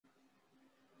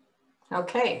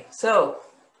Okay, so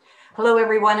hello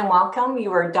everyone and welcome.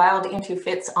 You are dialed into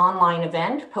FITT's online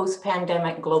event,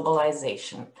 Post-Pandemic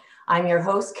Globalization. I'm your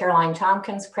host, Caroline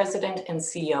Tompkins, President and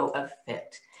CEO of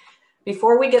FITT.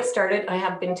 Before we get started, I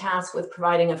have been tasked with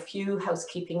providing a few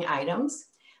housekeeping items.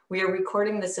 We are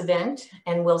recording this event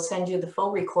and we'll send you the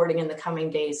full recording in the coming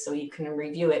days so you can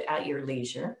review it at your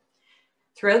leisure.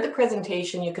 Throughout the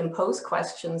presentation, you can pose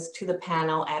questions to the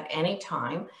panel at any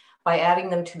time by adding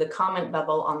them to the comment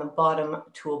bubble on the bottom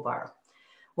toolbar.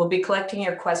 We'll be collecting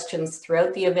your questions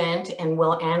throughout the event and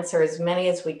we'll answer as many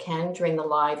as we can during the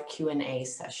live Q&A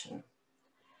session.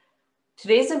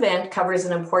 Today's event covers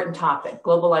an important topic,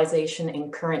 globalization in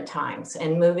current times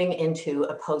and moving into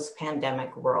a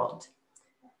post-pandemic world.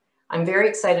 I'm very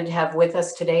excited to have with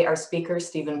us today our speaker,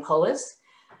 Stephen Poloz.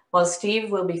 While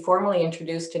Steve will be formally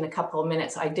introduced in a couple of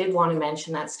minutes, I did want to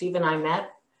mention that Steve and I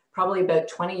met probably about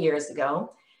 20 years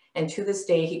ago. And to this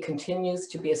day, he continues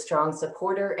to be a strong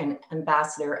supporter and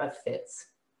ambassador of FITT's.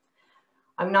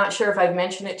 I'm not sure if I've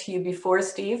mentioned it to you before,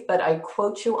 Steve, but I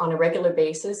quote you on a regular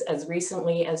basis as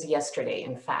recently as yesterday,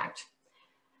 in fact.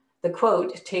 The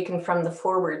quote, taken from the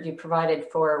foreword you provided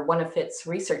for one of FITT's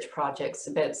research projects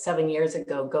about 7 years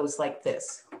ago, goes like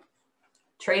this.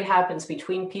 Trade happens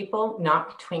between people,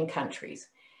 not between countries.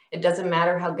 It doesn't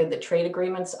matter how good the trade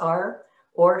agreements are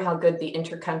or how good the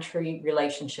intercountry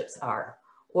relationships are,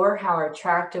 or how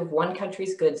attractive one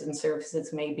country's goods and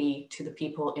services may be to the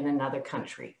people in another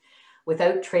country.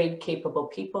 Without trade-capable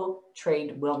people,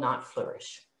 trade will not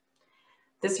flourish.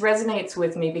 This resonates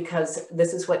with me because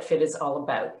this is what FITT is all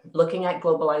about, looking at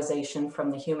globalization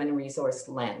from the human resource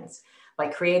lens by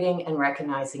creating and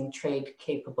recognizing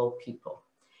trade-capable people,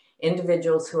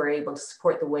 individuals who are able to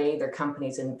support the way their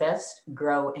companies invest,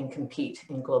 grow, and compete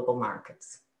in global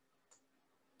markets.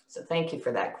 So thank you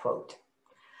for that quote.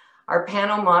 Our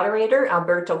panel moderator,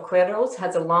 Alberto Quiros,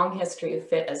 has a long history of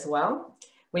FITT as well.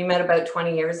 We met about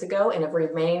 20 years ago and have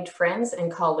remained friends and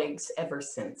colleagues ever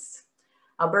since.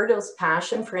 Alberto's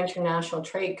passion for international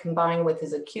trade combined with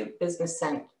his acute business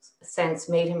sense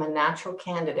made him a natural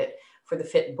candidate for the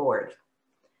FITT board.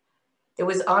 It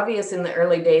was obvious in the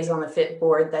early days on the FITT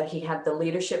board that he had the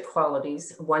leadership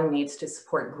qualities one needs to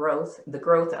support growth, the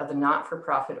growth of a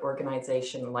not-for-profit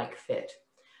organization like FITT.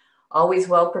 Always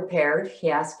well prepared, he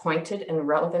asks pointed and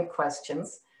relevant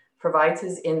questions, provides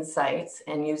his insights,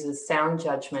 and uses sound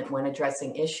judgment when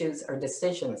addressing issues or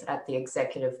decisions at the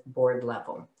executive board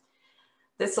level.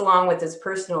 This, along with his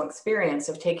personal experience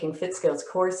of taking FITT Skills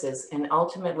courses and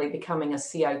ultimately becoming a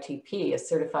CITP, a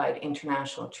Certified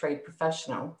International Trade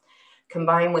Professional,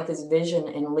 combined with his vision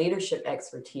and leadership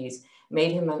expertise,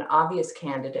 made him an obvious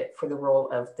candidate for the role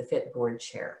of the FITT board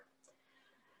chair.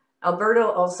 Alberto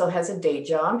also has a day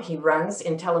job. He runs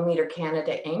Intellimeter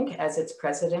Canada Inc. as its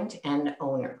president and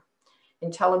owner.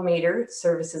 Intellimeter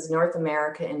services North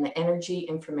America in the energy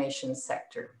information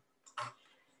sector.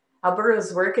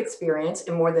 Alberto's work experience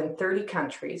in more than 30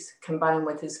 countries, combined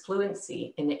with his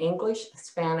fluency in English,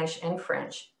 Spanish, and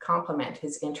French, complement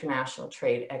his international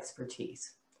trade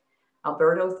expertise.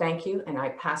 Alberto, thank you, and I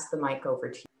pass the mic over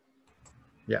to you.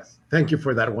 Yes, thank you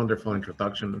for that wonderful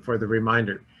introduction and for the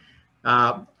reminder.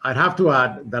 I'd have to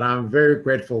add that I'm very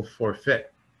grateful for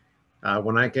FITT.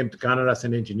 When I came to Canada as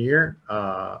an engineer,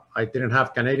 I didn't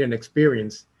have Canadian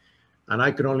experience and I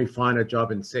could only find a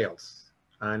job in sales.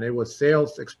 And it was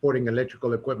sales exporting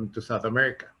electrical equipment to South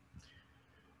America.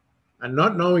 And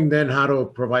not knowing then how to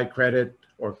provide credit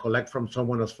or collect from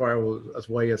someone as far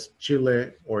away as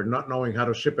Chile, or not knowing how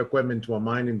to ship equipment to a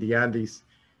mine in the Andes,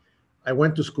 I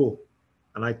went to school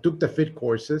and I took the FITT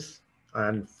courses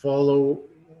and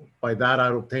by that, I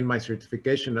obtained my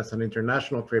certification as an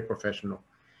international trade professional.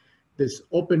 This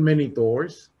opened many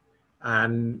doors,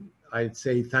 and I'd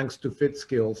say thanks to FITT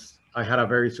Skills, I had a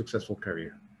very successful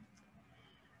career.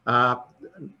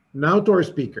 Now to our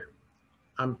speaker.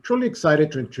 I'm truly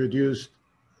excited to introduce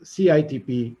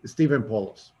CITP Stephen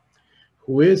Poloz,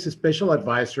 who is a special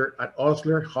advisor at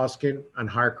Osler, Hoskin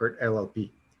Harcourt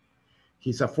LLP.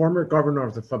 He's a former governor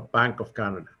of the Bank of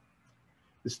Canada.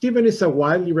 Stephen is a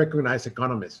widely recognized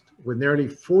economist with nearly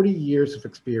 40 years of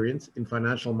experience in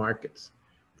financial markets,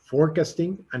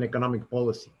 forecasting, and economic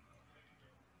policy.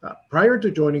 Prior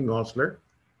to joining Osler,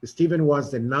 Stephen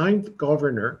was the 9th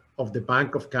governor of the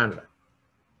Bank of Canada,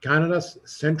 Canada's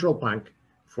central bank,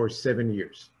 for 7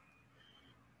 years.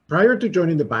 Prior to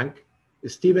joining the bank,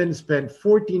 Stephen spent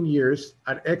 14 years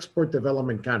at Export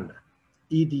Development Canada,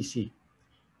 EDC.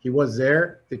 He was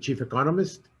there the chief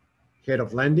economist, head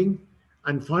of lending,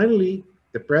 and finally,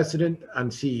 the president and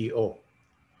CEO.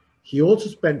 He also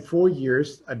spent 4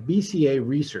 years at BCA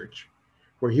Research,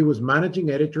 where he was managing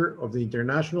editor of the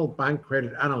International Bank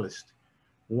Credit Analyst,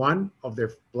 one of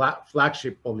their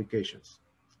flagship publications.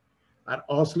 At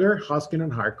Osler, Hoskin,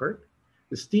 and Harcourt,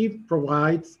 Steve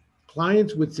provides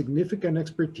clients with significant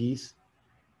expertise,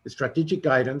 strategic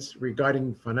guidance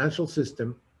regarding financial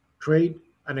system, trade,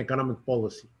 and economic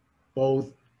policy,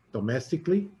 both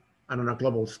domestically and on a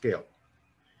global scale.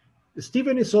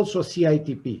 Stephen is also a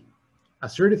CITP, a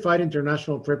Certified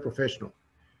International Trade Professional,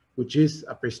 which is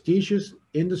a prestigious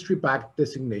industry-backed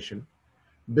designation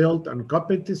built on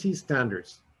competency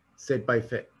standards set by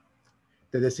FITT.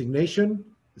 The designation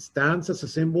stands as a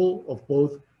symbol of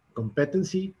both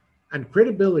competency and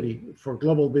credibility for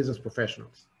global business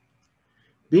professionals.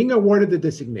 Being awarded the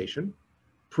designation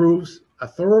proves a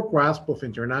thorough grasp of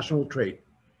international trade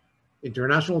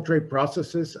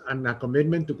processes, and a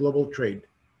commitment to global trade,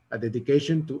 a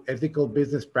dedication to ethical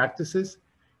business practices,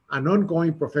 and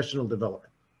ongoing professional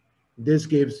development. This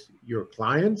gives your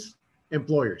clients,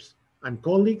 employers, and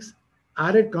colleagues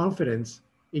added confidence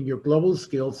in your global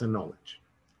skills and knowledge.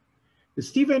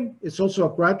 Stephen is also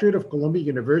a graduate of Columbia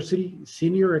University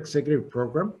Senior Executive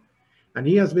Program, and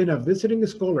he has been a visiting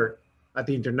scholar at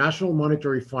the International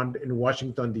Monetary Fund in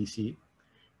Washington, D.C.,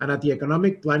 and at the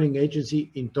Economic Planning Agency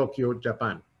in Tokyo,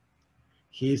 Japan.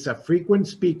 He is a frequent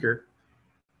speaker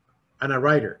and a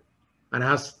writer, and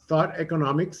has taught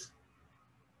economics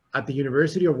at the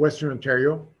University of Western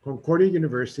Ontario, Concordia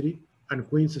University, and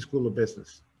Queen's School of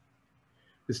Business.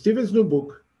 Stephen's new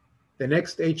book, The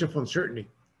Next Age of Uncertainty,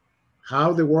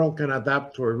 How the World Can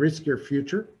Adapt to a Riskier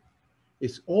Future,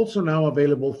 is also now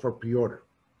available for pre-order.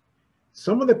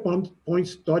 Some of the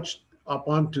points touched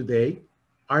upon today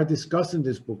are discussed in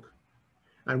this book,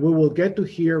 and we will get to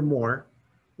hear more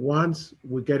once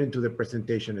we get into the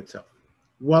presentation itself.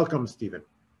 Welcome, Stephen.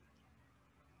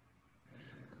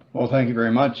 Well, thank you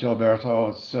very much, Alberto.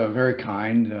 It's very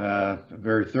kind, a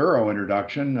very thorough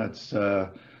introduction. That's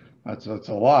a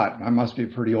lot. I must be a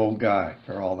pretty old guy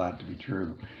for all that to be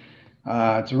true.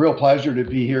 It's a real pleasure to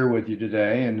be here with you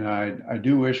today, and I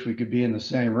do wish we could be in the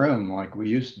same room like we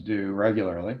used to do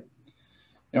regularly.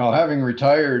 You know, having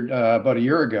retired about a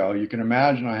year ago, you can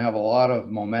imagine I have a lot of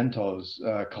mementos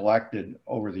collected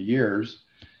over the years.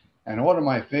 And one of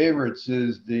my favorites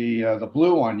is the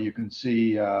blue one you can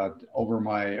see over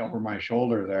my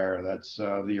shoulder there. That's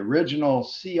the original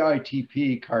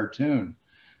CITP cartoon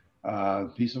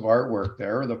piece of artwork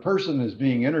there. The person is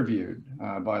being interviewed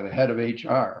by the head of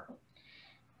HR.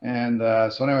 And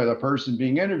so anyway, the person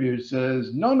being interviewed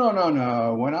says,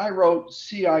 no. When I wrote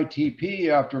CITP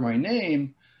after my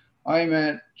name, I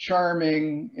meant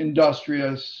charming,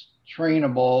 industrious,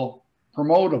 trainable,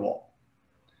 promotable.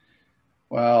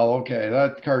 Well, okay,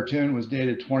 that cartoon was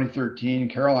dated 2013.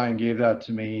 Caroline gave that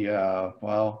to me,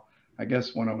 well, I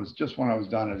guess when I was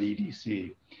done at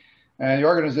EDC. And the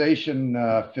organization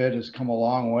FITT has come a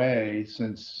long way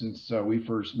since we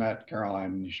first met,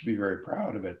 Caroline. You should be very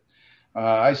proud of it.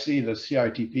 I see the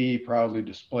CITP proudly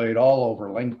displayed all over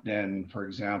LinkedIn, for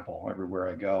example, everywhere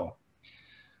I go.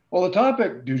 Well, the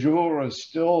topic du jour is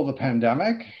still the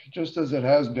pandemic, just as it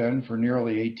has been for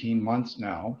nearly 18 months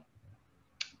now.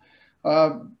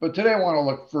 But today I want to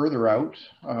look further out,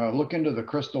 look into the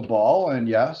crystal ball. And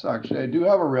yes, actually, I do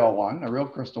have a real one, a real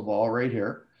crystal ball right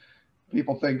here.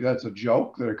 People think that's a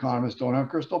joke that economists don't have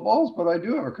crystal balls, but I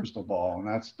do have a crystal ball, and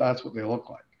that's what they look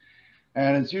like.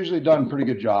 And it's usually done a pretty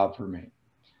good job for me.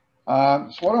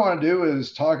 So what I want to do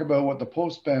is talk about what the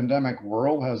post-pandemic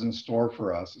world has in store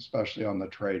for us, especially on the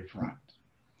trade front.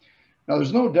 Now,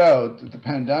 there's no doubt that the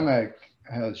pandemic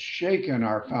has shaken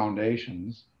our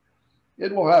foundations.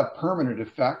 It will have permanent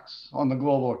effects on the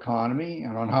global economy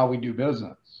and on how we do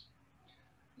business.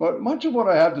 But much of what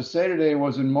I have to say today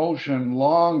was in motion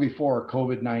long before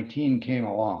COVID-19 came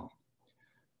along.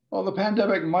 Well, the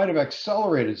pandemic might have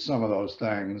accelerated some of those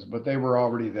things, but they were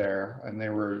already there, and they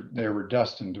were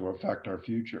destined to affect our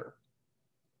future.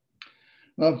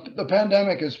 Now, the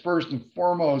pandemic is first and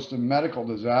foremost a medical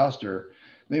disaster.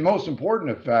 The most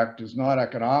important effect is not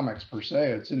economics per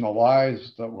se, it's in the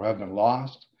lives that have been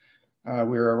lost.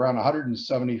 We're around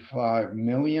 175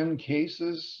 million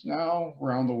cases now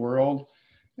around the world,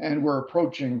 and we're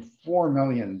approaching 4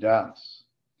 million deaths,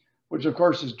 which of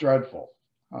course is dreadful.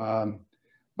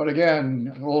 But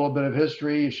again, a little bit of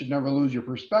history, you should never lose your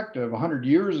perspective. 100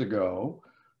 years ago,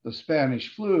 the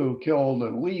Spanish flu killed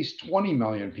at least 20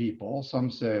 million people,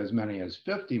 some say as many as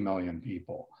 50 million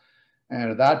people. And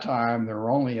at that time, there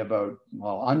were only about,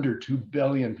 well, under 2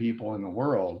 billion people in the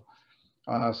world.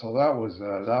 So that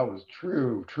was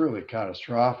truly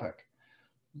catastrophic.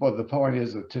 But the point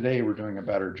is that today we're doing a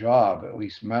better job, at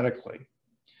least medically.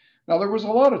 Now, there was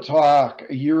a lot of talk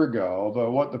a year ago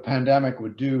about what the pandemic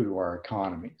would do to our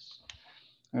economies.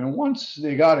 And once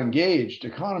they got engaged,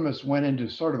 economists went into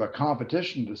sort of a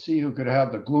competition to see who could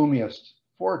have the gloomiest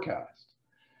forecast.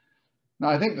 Now,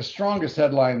 I think the strongest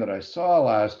headline that I saw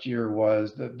last year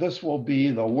was that this will be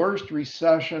the worst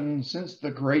recession since the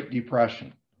Great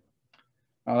Depression.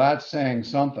 Now, that's saying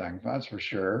something, that's for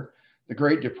sure. The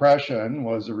Great Depression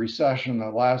was a recession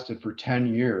that lasted for 10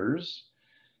 years,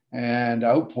 and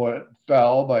output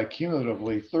fell by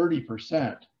cumulatively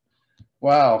 30%.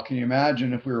 Wow, can you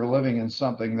imagine if we were living in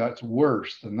something that's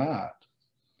worse than that?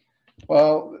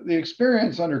 Well, the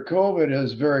experience under COVID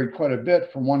has varied quite a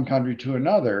bit from one country to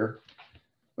another.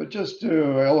 But just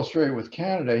to illustrate with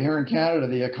Canada, here in Canada,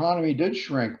 the economy did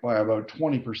shrink by about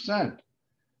 20%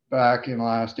 back in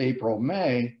last April,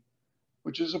 May,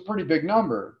 which is a pretty big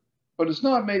number. But it's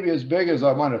not maybe as big as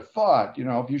I might have thought. You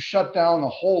know, if you shut down the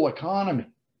whole economy,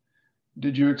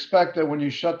 did you expect that when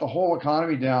you shut the whole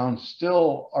economy down,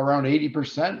 still around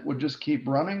 80% would just keep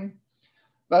running?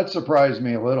 That surprised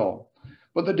me a little.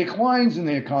 But the declines in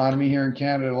the economy here in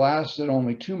Canada lasted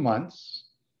only 2 months.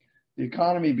 The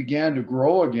economy began to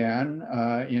grow again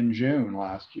in June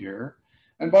last year.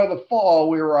 And by the fall,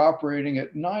 we were operating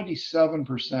at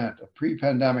 97% of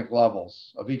pre-pandemic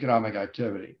levels of economic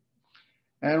activity.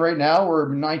 And right now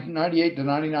we're 98 to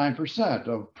 99%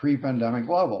 of pre-pandemic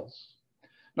levels.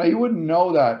 Now, you wouldn't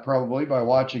know that probably by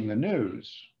watching the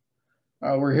news.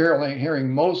 We're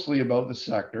hearing mostly about the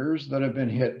sectors that have been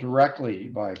hit directly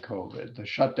by COVID, the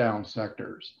shutdown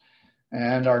sectors.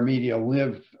 And our media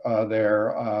live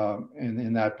there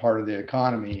in that part of the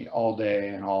economy all day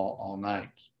and all night.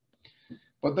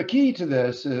 But the key to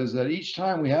this is that each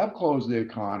time we have closed the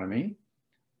economy,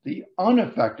 the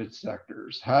unaffected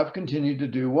sectors have continued to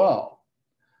do well.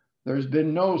 There's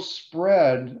been no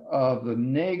spread of the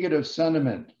negative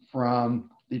sentiment from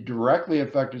the directly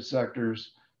affected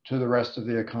sectors to the rest of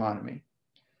the economy.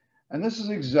 And this is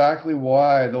exactly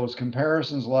why those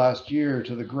comparisons last year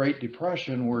to the Great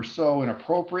Depression were so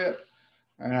inappropriate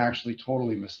and actually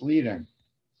totally misleading.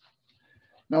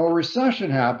 Now, a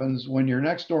recession happens when your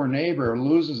next door neighbor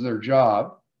loses their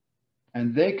job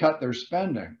and they cut their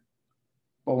spending.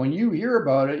 But when you hear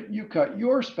about it, you cut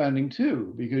your spending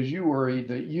too, because you worry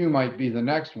that you might be the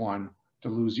next one to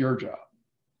lose your job.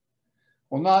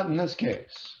 Well, not in this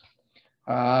case.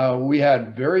 We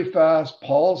had very fast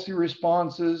policy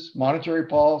responses, monetary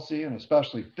policy, and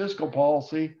especially fiscal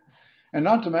policy, and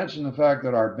not to mention the fact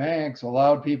that our banks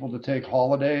allowed people to take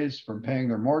holidays from paying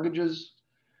their mortgages.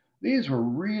 These were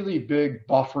really big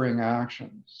buffering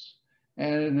actions,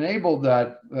 and it enabled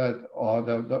it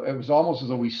was almost as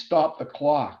though we stopped the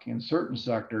clock in certain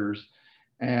sectors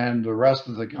and the rest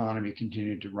of the economy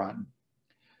continued to run.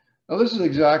 Now, this is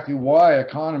exactly why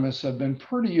economists have been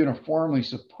pretty uniformly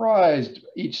surprised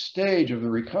each stage of the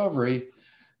recovery.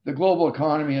 The global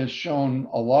economy has shown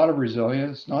a lot of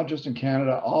resilience, not just in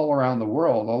Canada, all around the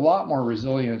world, a lot more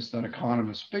resilience than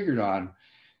economists figured on.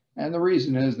 And the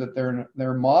reason is that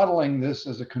they're modeling this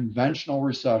as a conventional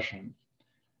recession,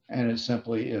 and it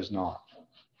simply is not.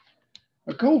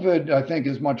 COVID, I think,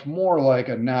 is much more like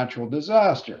a natural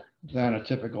disaster than a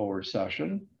typical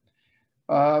recession.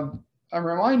 I'm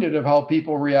reminded of how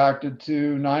people reacted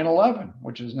to 9/11,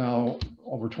 which is now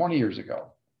over 20 years ago.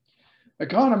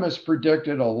 Economists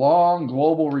predicted a long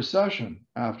global recession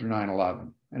after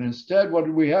 9/11, and instead, what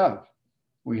did we have?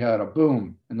 We had a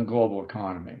boom in the global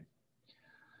economy.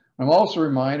 I'm also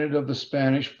reminded of the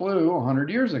Spanish flu 100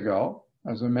 years ago.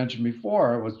 As I mentioned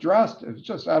before, it was drastic. It was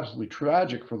just absolutely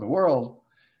tragic for the world.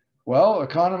 Well,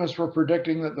 economists were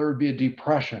predicting that there would be a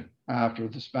depression after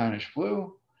the Spanish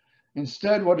flu.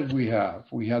 Instead, what did we have?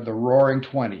 We had the roaring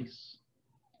 20s.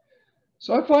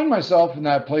 So I find myself in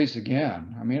that place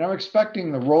again. I mean, I'm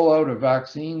expecting the rollout of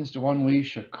vaccines to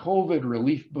unleash a COVID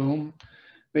relief boom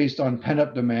based on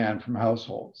pent-up demand from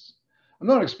households. I'm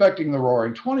not expecting the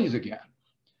roaring 20s again.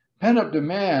 Pent-up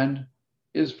demand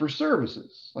is for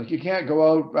services. Like, you can't go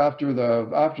out after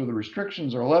the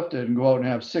restrictions are lifted and go out and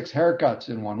have 6 haircuts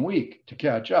in 1 week to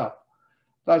catch up.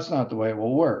 That's not the way it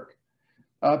will work.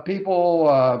 People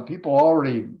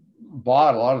already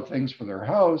bought a lot of things for their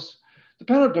house. The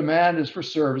pent-up demand is for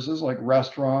services like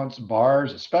restaurants,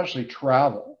 bars, especially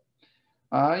travel.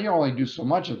 You only do so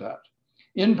much of that.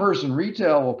 In-person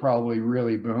retail will probably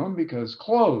really boom because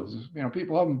clothes,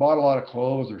 people haven't bought a lot of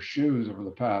clothes or shoes over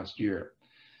the past year.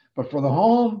 But for the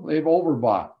home, they've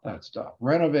overbought that stuff.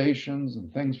 Renovations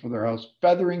and things for their house,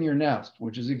 feathering your nest,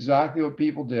 which is exactly what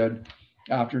people did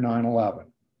after 9/11.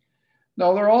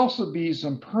 Now, there'll also be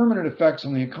some permanent effects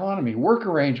on the economy. Work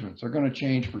arrangements are going to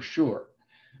change for sure.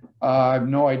 I have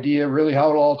no idea really how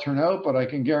it'll all turn out, but I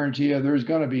can guarantee you there's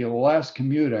going to be less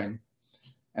commuting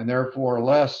and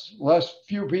therefore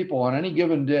fewer people on any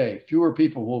given day, fewer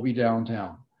people will be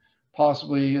downtown,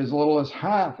 possibly as little as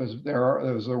half as there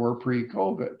were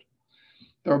pre-COVID.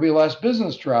 There'll be less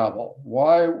business travel.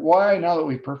 Why now that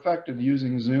we've perfected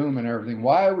using Zoom and everything,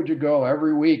 why would you go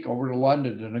every week over to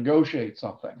London to negotiate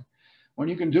something when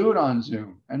you can do it on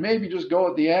Zoom and maybe just go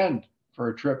at the end for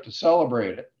a trip to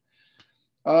celebrate it?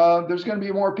 There's going to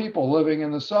be more people living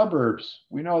in the suburbs.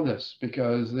 We know this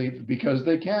because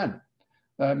they can.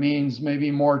 That means maybe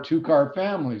more two-car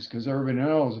families, because everybody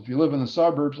knows if you live in the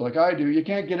suburbs like I do, you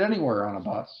can't get anywhere on a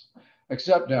bus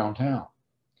except downtown.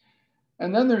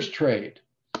 And then there's trade.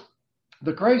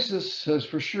 The crisis has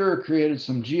for sure created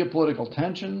some geopolitical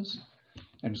tensions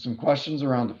and some questions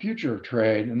around the future of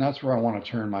trade, and that's where I want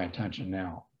to turn my attention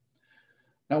now.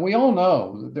 Now, we all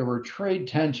know that there were trade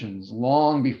tensions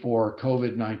long before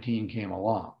COVID-19 came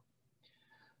along.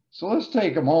 So let's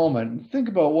take a moment and think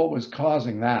about what was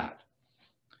causing that.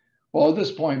 Well, at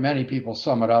this point, many people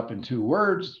sum it up in 2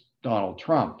 words: Donald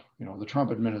Trump. You know, the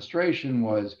Trump administration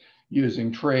was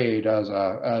using trade as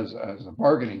a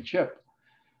bargaining chip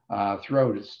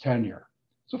throughout its tenure.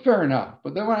 So fair enough.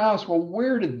 But then when I ask, well,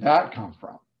 where did that come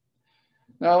from?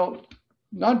 Now,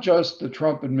 not just the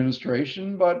Trump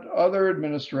administration, but other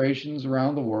administrations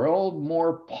around the world,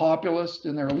 more populist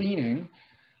in their leaning,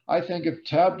 I think have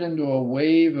tapped into a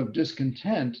wave of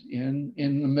discontent in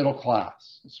the middle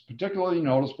class. It's particularly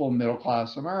noticeable in middle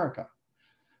class America.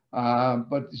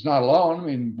 But he's not alone. I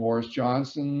mean, Boris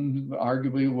Johnson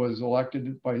arguably was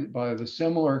elected by the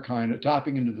similar kind of,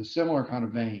 tapping into the similar kind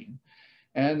of vein.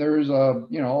 And there's a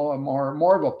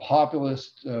more of a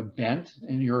populist bent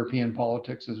in European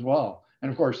politics as well. And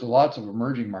of course, lots of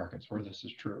emerging markets where this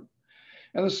is true.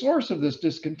 And the source of this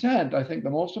discontent, I think the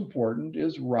most important,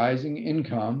 is rising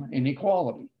income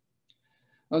inequality.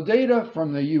 Now, data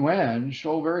from the UN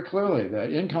show very clearly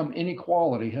that income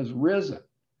inequality has risen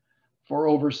for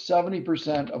over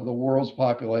 70% of the world's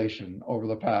population over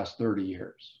the past 30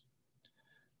 years.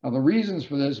 Now, the reasons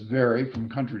for this vary from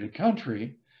country to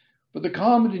country, but the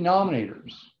common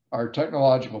denominators are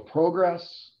technological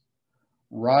progress,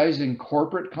 rising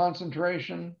corporate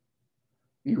concentration,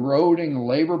 eroding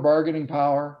labor bargaining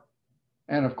power,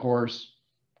 and of course,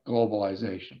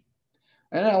 globalization.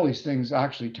 And all these things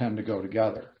actually tend to go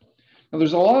together. Now,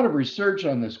 there's a lot of research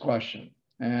on this question,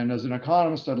 and as an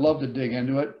economist, I'd love to dig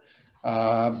into it,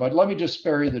 but let me just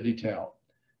spare you the detail.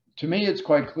 To me, it's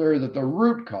quite clear that the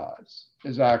root cause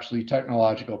is actually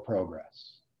technological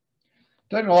progress.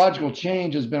 Technological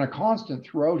change has been a constant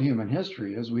throughout human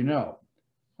history, as we know,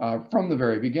 from the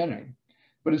very beginning.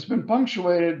 But it's been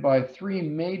punctuated by 3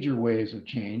 major waves of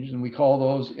change, and we call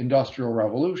those industrial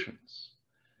revolutions.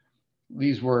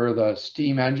 These were the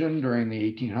steam engine during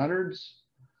the 1800s,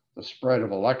 the spread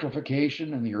of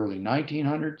electrification in the early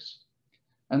 1900s,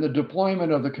 and the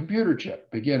deployment of the computer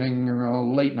chip beginning in the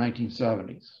late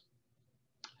 1970s.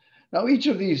 Now, each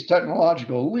of these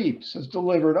technological leaps has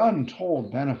delivered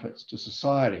untold benefits to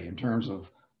society in terms of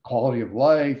quality of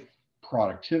life,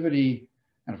 productivity,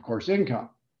 and of course, income.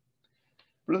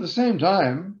 But at the same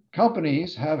time,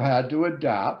 companies have had to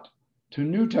adapt to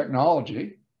new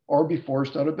technology or be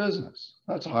forced out of business.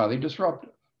 That's highly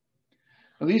disruptive.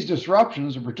 Now, these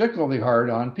disruptions are particularly hard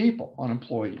on people, on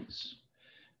employees.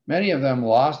 Many of them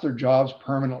lost their jobs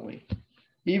permanently.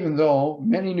 Even though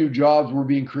many new jobs were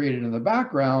being created in the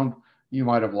background, you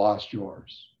might have lost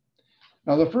yours.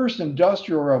 Now, the first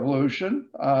industrial revolution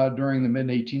during the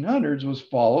mid-1800s was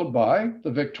followed by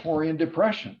the Victorian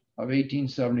Depression of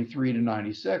 1873 to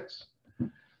 96.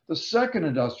 The second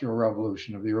industrial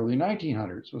revolution of the early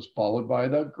 1900s was followed by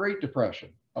the Great Depression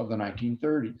of the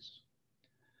 1930s.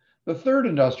 The third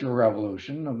industrial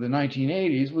revolution of the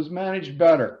 1980s was managed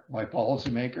better by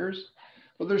policymakers,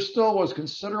 but there still was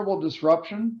considerable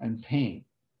disruption and pain.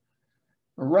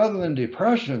 Rather than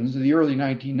depressions in the early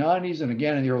 1990s and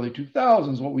again in the early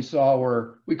 2000s, what we saw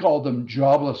were, we called them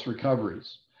jobless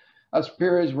recoveries. That's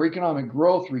periods where economic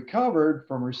growth recovered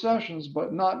from recessions,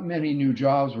 but not many new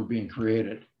jobs were being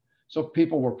created. So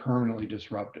people were permanently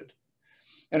disrupted.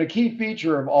 And a key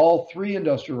feature of all 3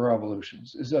 industrial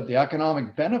revolutions is that the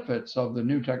economic benefits of the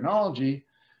new technology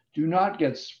do not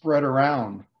get spread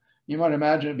around. You might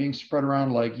imagine it being spread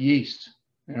around like yeast,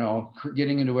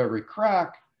 getting into every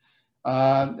crack.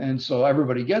 And so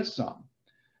everybody gets some.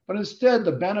 But instead,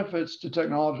 the benefits to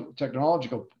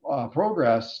technological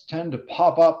progress tend to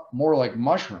pop up more like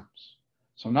mushrooms.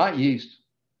 So not yeast,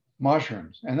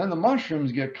 mushrooms. And then the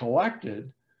mushrooms get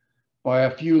collected by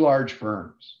a few large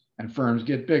firms, and firms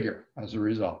get bigger as a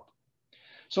result.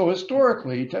 So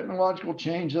historically, technological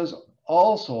change has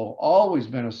also always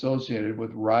been associated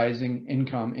with rising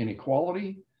income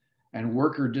inequality and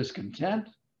worker discontent.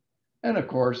 And of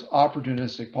course,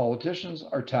 opportunistic politicians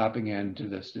are tapping into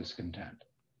this discontent.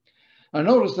 Now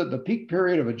notice that the peak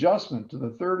period of adjustment to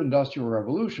the third industrial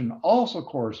revolution also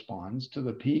corresponds to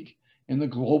the peak in the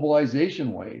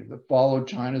globalization wave that followed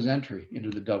China's entry into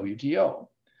the WTO.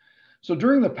 So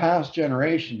during the past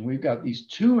generation, we've got these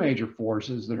two major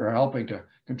forces that are helping to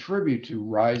contribute to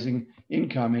rising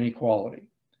income inequality.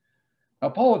 Now,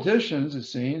 politicians, it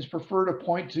seems, prefer to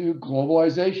point to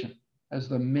globalization as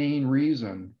the main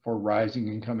reason for rising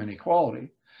income inequality.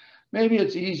 Maybe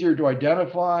it's easier to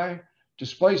identify.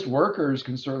 Displaced workers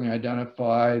can certainly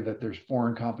identify that there's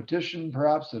foreign competition,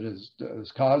 perhaps, that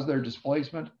has caused their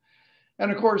displacement.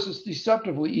 And of course, it's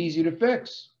deceptively easy to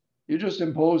fix. You just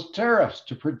impose tariffs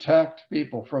to protect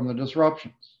people from the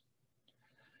disruptions.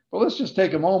 But let's just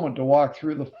take a moment to walk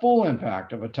through the full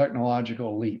impact of a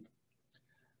technological leap.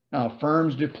 Now,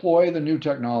 firms deploy the new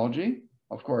technology.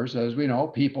 Of course, as we know,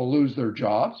 people lose their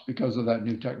jobs because of that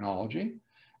new technology,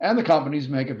 and the companies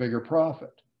make a bigger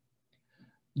profit.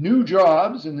 New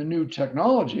jobs in the new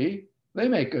technology, they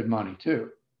make good money too.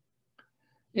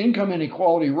 Income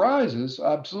inequality rises,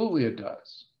 absolutely it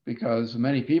does, because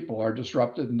many people are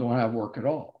disrupted and don't have work at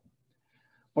all.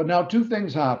 But now two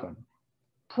things happen.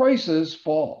 Prices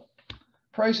fall.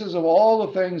 Prices of all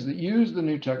the things that use the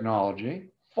new technology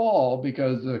fall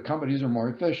because the companies are more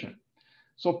efficient.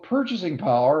 So purchasing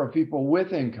power of people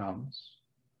with incomes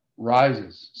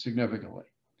rises significantly.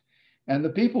 And the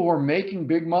people who are making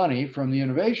big money from the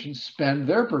innovation spend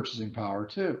their purchasing power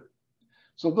too.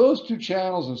 So those two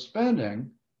channels of spending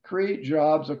create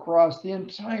jobs across the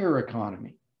entire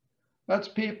economy. That's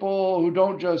people who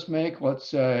don't just make, let's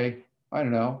say, I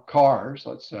don't know, cars,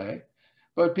 let's say,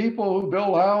 but people who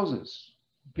build houses,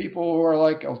 people who are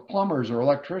like plumbers or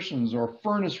electricians or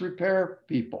furnace repair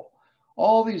people.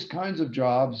 All these kinds of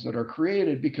jobs that are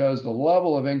created because the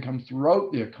level of income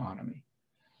throughout the economy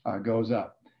goes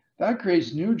up. That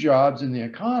creates new jobs in the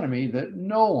economy that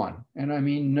no one, and I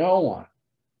mean no one,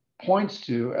 points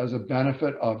to as a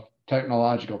benefit of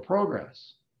technological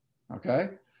progress, okay?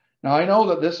 Now, I know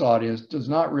that this audience does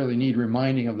not really need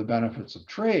reminding of the benefits of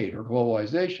trade or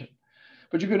globalization,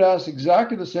 but you could ask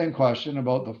exactly the same question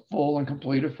about the full and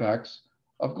complete effects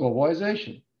of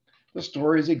globalization. The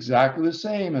story is exactly the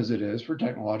same as it is for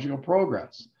technological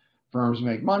progress. Firms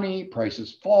make money,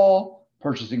 prices fall,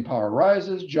 purchasing power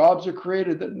rises, jobs are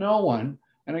created that no one,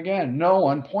 and again, no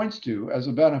one points to as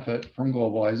a benefit from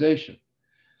globalization.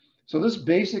 So this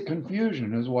basic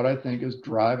confusion is what I think is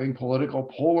driving political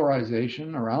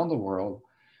polarization around the world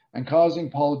and causing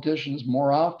politicians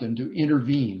more often to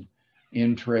intervene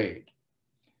in trade.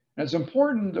 And it's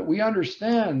important that we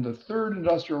understand the third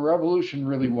industrial revolution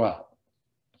really well.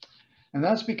 And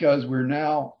that's because we're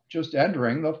now just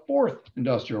entering the fourth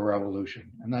industrial revolution,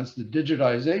 and that's the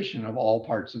digitization of all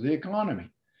parts of the economy.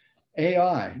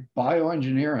 AI,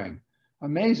 bioengineering,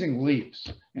 amazing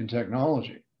leaps in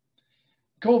technology.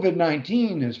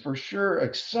 COVID-19 is for sure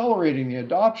accelerating the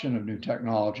adoption of new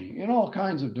technology in all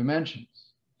kinds of dimensions.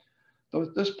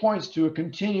 This points to a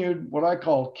continued, what I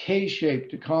call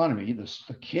K-shaped economy,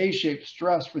 the K-shaped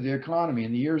stress for the economy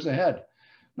in the years ahead.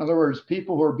 In other words,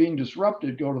 people who are being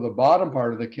disrupted go to the bottom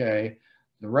part of the K.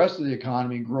 The rest of the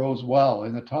economy grows well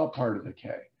in the top part of the K.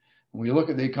 When we look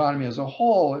at the economy as a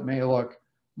whole, it may look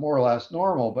more or less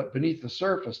normal, but beneath the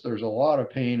surface, there's a lot of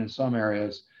pain in some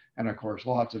areas, and of course,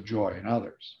 lots of joy in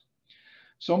others.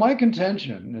 So my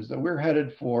contention is that we're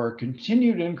headed for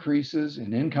continued increases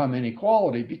in income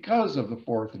inequality because of the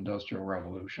fourth industrial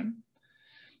revolution.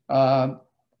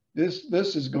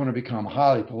 This is going to become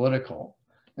highly political,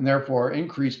 and therefore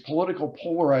increase political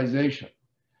polarization.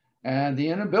 And the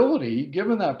inability,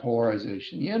 given that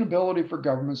polarization, the inability for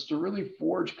governments to really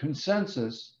forge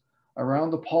consensus around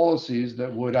the policies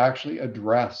that would actually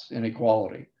address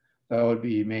inequality. That would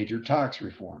be major tax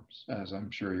reforms, as I'm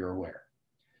sure you're aware.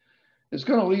 It's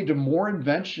going to lead to more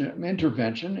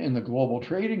intervention in the global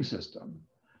trading system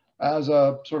as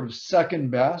a sort of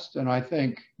second best, and I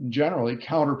think generally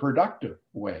counterproductive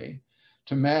way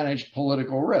to manage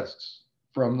political risks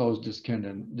from those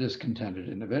discontented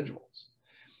individuals.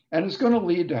 And it's going to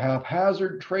lead to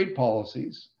haphazard trade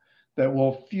policies that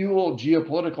will fuel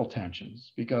geopolitical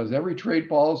tensions, because every trade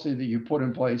policy that you put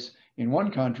in place in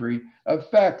one country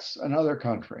affects another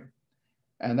country.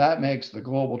 And that makes the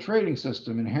global trading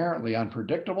system inherently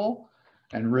unpredictable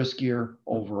and riskier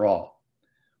overall.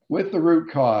 With the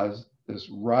root cause, this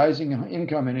rising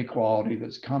income inequality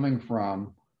that's coming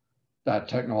from that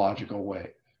technological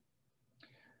wave.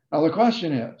 Now, the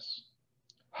question is,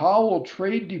 how will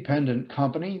trade-dependent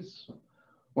companies,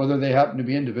 whether they happen to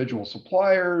be individual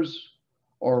suppliers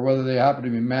or whether they happen to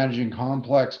be managing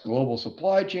complex global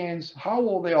supply chains, how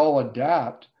will they all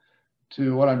adapt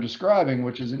to what I'm describing,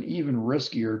 which is an even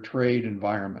riskier trade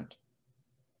environment?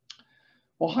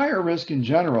 Well, higher risk in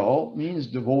general means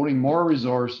devoting more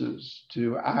resources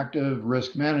to active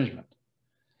risk management.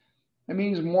 It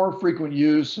means more frequent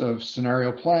use of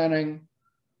scenario planning,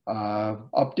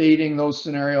 updating those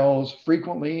scenarios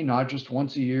frequently, not just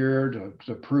once a year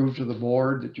to prove to the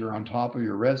board that you're on top of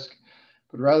your risk,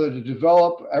 but rather to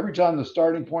develop every time the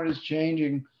starting point is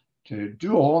changing, to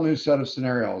do a whole new set of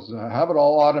scenarios, have it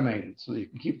all automated so that you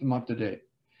can keep them up to date.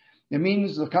 It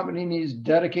means the company needs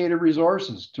dedicated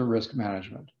resources to risk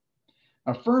management.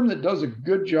 A firm that does a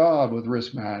good job with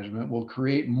risk management will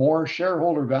create more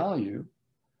shareholder value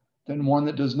than one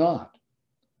that does not.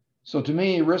 So to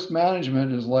me, risk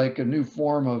management is like a new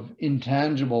form of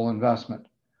intangible investment,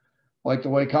 like the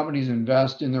way companies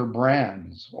invest in their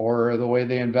brands or the way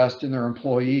they invest in their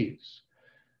employees.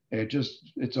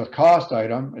 It's a cost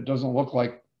item. It doesn't look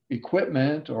like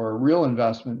equipment or a real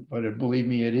investment, but believe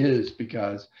me, it is,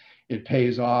 because it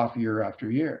pays off year after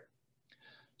year.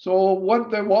 So what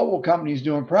will companies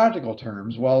do in practical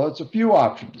terms? Well, it's a few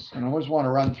options, and I always want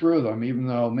to run through them, even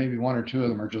though maybe one or two of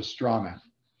them are just straw men.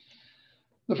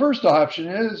 The first option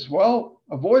is, well,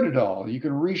 avoid it all. You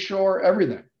can reshore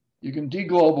everything. You can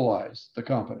deglobalize the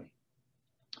company.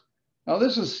 Now,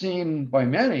 this is seen by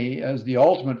many as the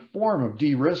ultimate form of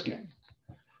de-risking.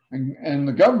 And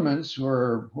the governments who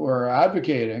are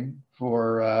advocating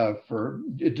for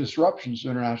disruptions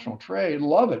to international trade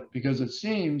love it, because it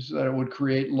seems that it would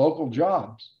create local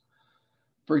jobs.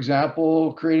 For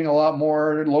example, creating a lot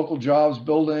more local jobs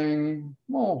building,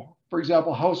 well, for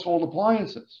example, household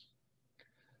appliances.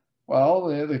 Well,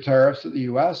 the tariffs that the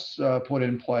US put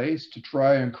in place to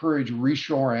try and encourage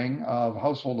reshoring of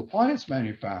household appliance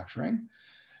manufacturing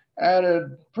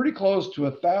added pretty close to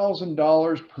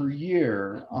 $1,000 per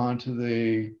year onto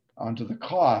the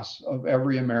costs of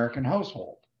every American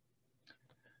household.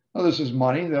 Now, this is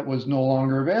money that was no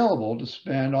longer available to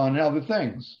spend on other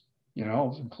things,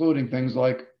 including things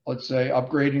like, let's say,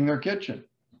 upgrading their kitchen.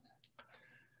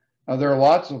 Now, there are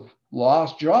lots of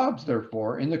lost jobs,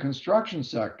 therefore, in the construction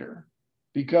sector,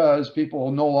 because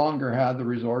people no longer had the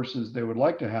resources they would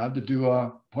like to have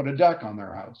to put a deck on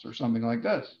their house or something like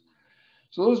this.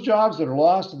 So those jobs that are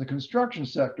lost in the construction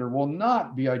sector will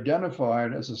not be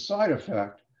identified as a side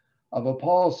effect of a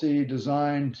policy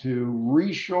designed to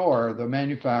reshore the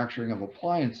manufacturing of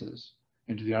appliances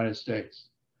into the United States.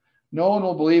 No one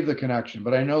will believe the connection,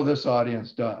 but I know this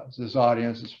audience does. This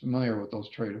audience is familiar with those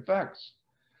trade effects.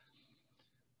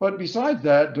 But besides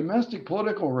that, domestic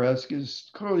political risk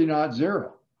is clearly not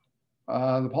zero.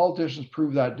 The politicians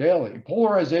prove that daily.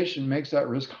 Polarization makes that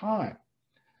risk high.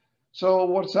 So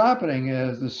what's happening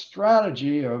is the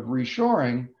strategy of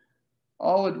reshoring,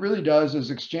 all it really does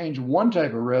is exchange one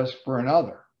type of risk for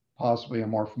another, possibly a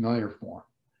more familiar form.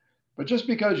 But just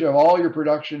because you have all your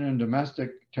production in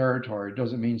domestic territory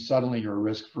doesn't mean suddenly you're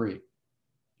risk-free.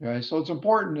 Okay, so it's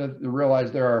important to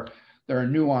realize there are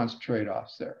nuanced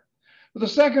trade-offs there. But the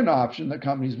second option that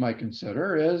companies might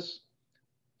consider is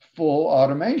full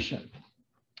automation.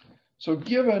 So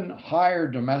given higher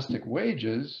domestic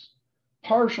wages,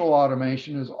 partial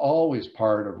automation is always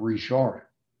part of reshoring.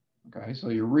 Okay, so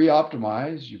you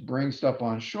re-optimize, you bring stuff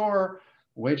on shore,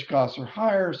 wage costs are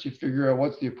higher, so you figure out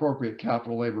what's the appropriate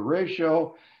capital labor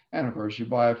ratio, and of course you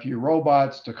buy a few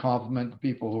robots to complement the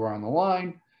people who are on the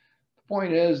line. The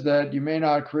point is that you may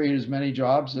not create as many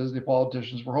jobs as the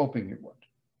politicians were hoping you would.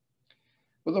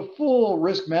 With a full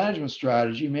risk management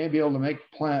strategy, you may be able to make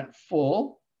the plant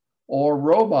full, or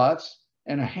robots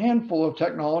and a handful of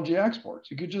technology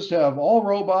exports. You could just have all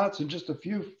robots and just a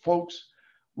few folks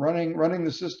running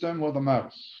the system with a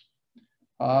mouse.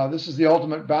 This is the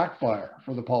ultimate backfire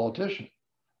for the politician.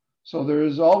 So there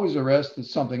is always a risk that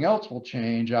something else will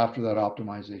change after that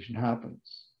optimization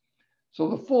happens. So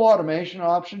the full automation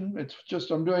option, it's just,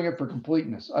 I'm doing it for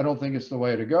completeness. I don't think it's the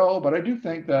way to go, but I do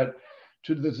think that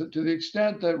to the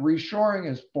extent that reshoring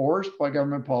is forced by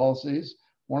government policies,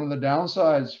 one of the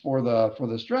downsides for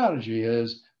the strategy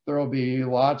is there will be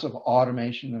lots of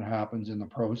automation that happens in the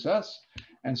process.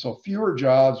 And so fewer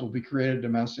jobs will be created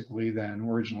domestically than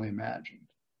originally imagined.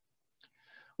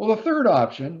 Well, the third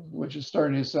option, which is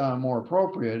starting to sound more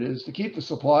appropriate, is to keep the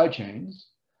supply chains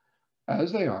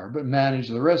as they are, but manage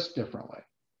the risk differently.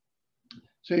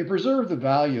 So you preserve the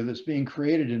value that's being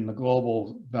created in the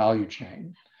global value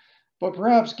chain, but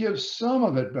perhaps give some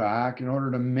of it back in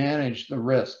order to manage the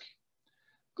risk.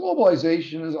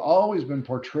 Globalization has always been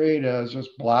portrayed as just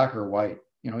black or white.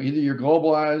 Either you're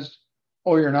globalized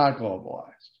or you're not globalized.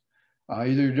 Either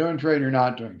you're doing trade or you're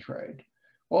not doing trade.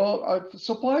 Well, the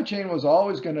supply chain was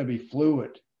always going to be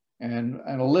fluid and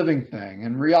a living thing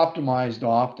and re-optimized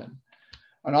often.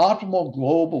 An optimal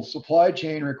global supply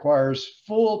chain requires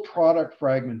full product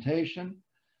fragmentation,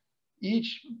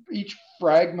 each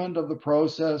fragment of the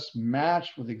process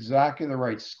matched with exactly the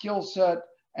right skill set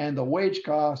and the wage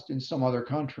cost in some other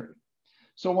country.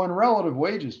 So when relative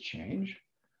wages change,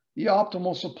 the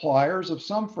optimal suppliers of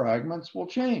some fragments will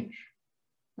change.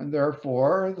 And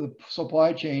therefore, the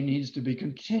supply chain needs to be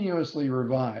continuously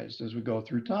revised as we go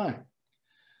through time.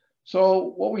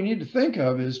 So what we need to think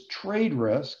of is trade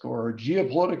risk or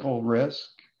geopolitical risk,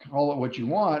 call it what you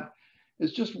want,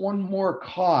 is just one more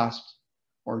cost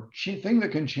or thing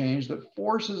that can change that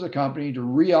forces a company to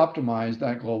re-optimize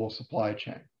that global supply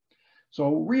chain.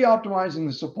 So re-optimizing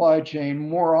the supply chain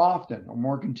more often or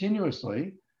more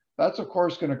continuously, that's of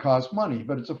course going to cost money,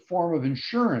 but it's a form of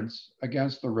insurance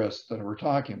against the risks that we're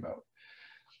talking about.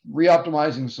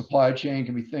 Re-optimizing the supply chain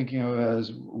can be thinking of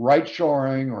as right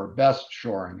shoring or best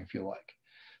shoring, if you like.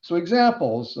 So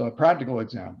examples, practical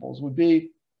examples would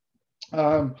be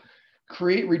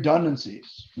create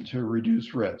redundancies to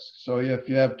reduce risk. So if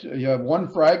you have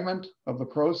one fragment of the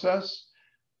process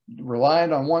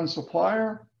reliant on one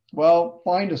supplier, well,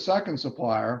 find a second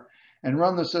supplier and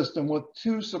run the system with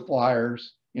two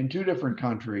suppliers in two different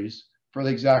countries for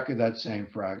exactly that same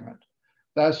fragment.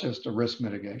 That's just a risk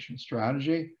mitigation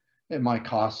strategy. It might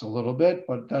cost a little bit,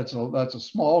 but that's a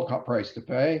small price to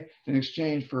pay in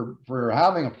exchange for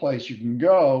having a place you can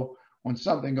go when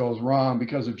something goes wrong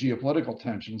because of geopolitical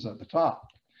tensions at the top.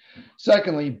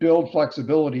 Secondly, build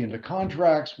flexibility into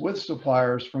contracts with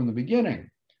suppliers from the beginning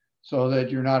so that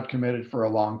you're not committed for a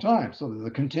long time. So that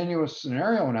the continuous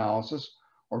scenario analysis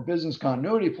or business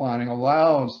continuity planning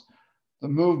allows the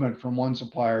movement from one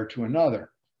supplier to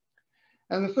another.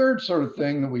 And the third sort of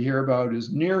thing that we hear about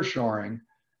is nearshoring.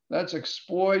 That's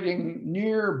exploiting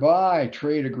nearby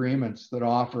trade agreements that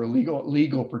offer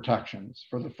legal protections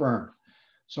for the firm.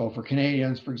 So for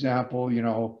Canadians, for example,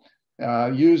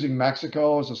 using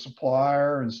Mexico as a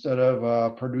supplier instead of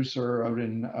a producer out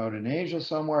in Asia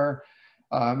somewhere,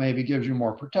 maybe gives you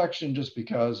more protection just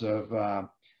because of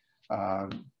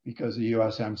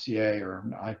USMCA, or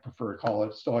I prefer to call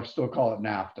it, I still call it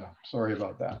NAFTA. Sorry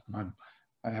about that.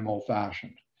 I am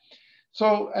old-fashioned.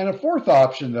 So, and a fourth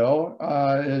option though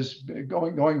is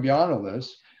going beyond all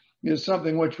this, is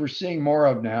something which we're seeing more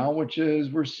of now, which is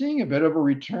we're seeing a bit of a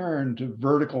return to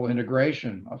vertical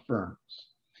integration of firms.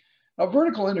 Now,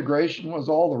 vertical integration was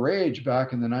all the rage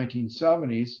back in the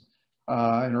 1970s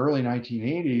and early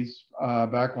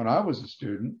 1980s, back when I was a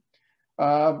student.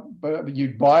 But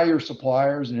you'd buy your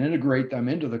suppliers and integrate them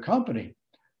into the company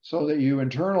so that you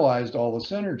internalized all the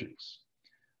synergies.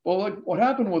 Well, what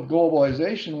happened with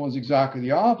globalization was exactly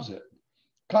the opposite.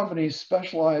 Companies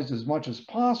specialized as much as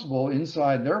possible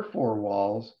inside their four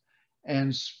walls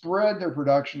and spread their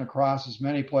production across as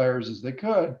many players as they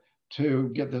could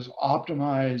to get this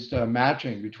optimized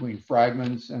matching between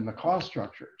fragments and the cost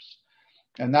structures.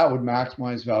 And that would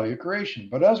maximize value creation.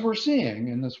 But as we're seeing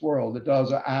in this world, it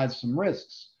does add some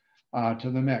risks to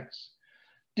the mix.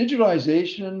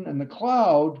 Digitalization and the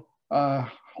cloud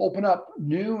open up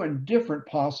new and different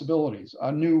possibilities.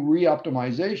 A new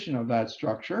re-optimization of that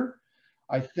structure,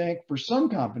 I think for some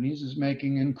companies, is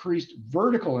making increased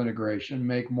vertical integration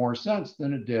make more sense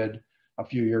than it did a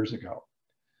few years ago.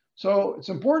 So it's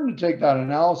important to take that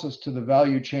analysis to the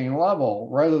value chain level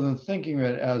rather than thinking of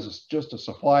it as just a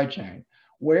supply chain.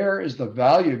 Where is the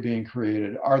value being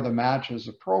created? Are the matches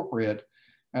appropriate?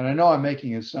 And I know I'm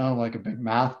making it sound like a big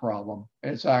math problem.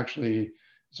 It's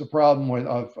a problem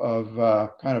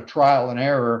of kind of trial and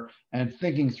error and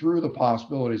thinking through the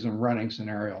possibilities and running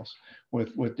scenarios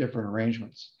with different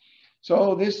arrangements.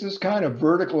 So this kind of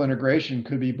vertical integration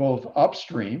could be both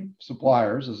upstream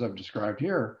suppliers, as I've described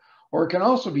here, or it can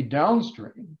also be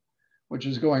downstream, which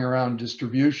is going around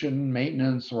distribution,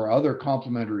 maintenance, or other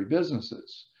complementary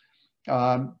businesses.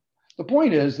 The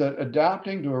point is that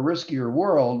adapting to a riskier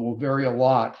world will vary a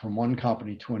lot from one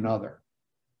company to another.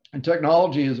 And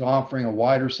technology is offering a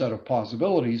wider set of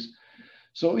possibilities.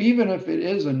 So even if it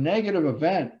is a negative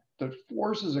event that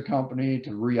forces a company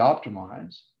to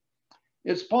re-optimize,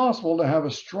 it's possible to have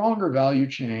a stronger value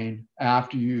chain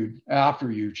after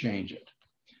you change it.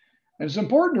 And it's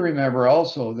important to remember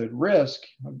also that risk,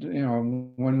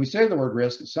 when we say the word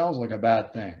risk, it sounds like a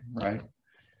bad thing, right?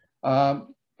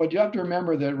 But you have to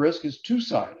remember that risk is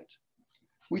two-sided.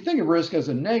 We think of risk as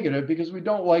a negative because we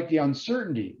don't like the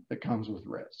uncertainty that comes with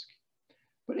risk.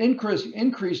 But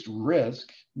increased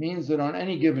risk means that on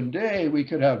any given day, we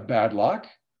could have bad luck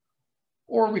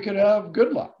or we could have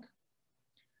good luck.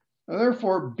 Now,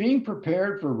 therefore, being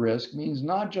prepared for risk means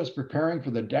not just preparing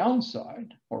for the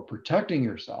downside or protecting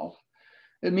yourself.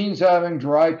 It means having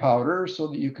dry powder so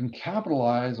that you can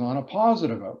capitalize on a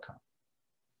positive outcome.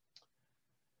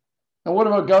 Now, what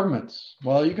about governments?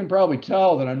 Well, you can probably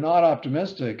tell that I'm not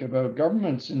optimistic about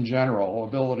governments in general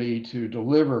ability to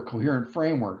deliver coherent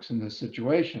frameworks in this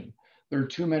situation. There are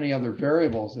too many other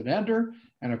variables that enter,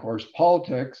 and of course,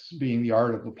 politics being the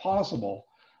art of the possible,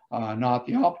 not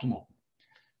the optimal.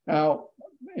 Now,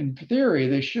 in theory,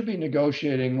 they should be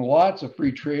negotiating lots of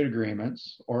free trade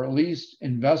agreements, or at least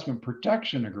investment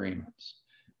protection agreements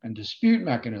and dispute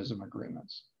mechanism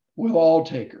agreements with all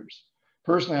takers.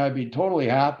 Personally, I'd be totally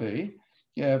happy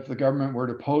if the government were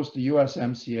to post the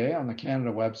USMCA on the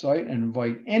Canada website and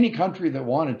invite any country that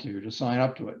wanted to sign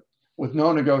up to it with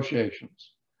no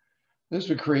negotiations. This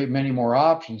would create many more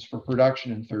options for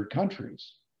production in third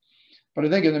countries. But I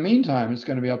think in the meantime, it's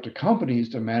going to be up to companies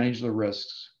to manage the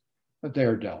risks that they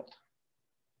are dealt.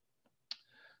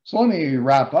 So let me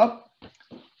wrap up.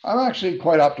 I'm actually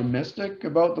quite optimistic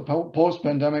about the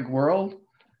post-pandemic world,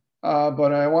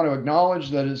 but I want to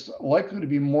acknowledge that it's likely to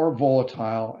be more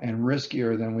volatile and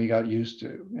riskier than we got used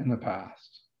to in the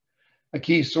past. A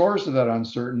key source of that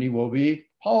uncertainty will be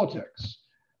politics,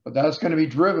 but that's going to be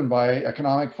driven by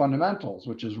economic fundamentals,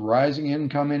 which is rising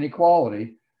income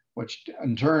inequality, which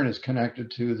in turn is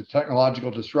connected to the technological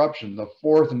disruption. The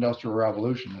fourth industrial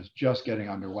revolution is just getting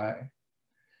underway.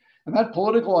 And that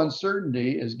political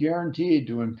uncertainty is guaranteed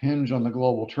to impinge on the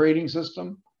global trading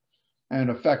system and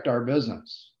affect our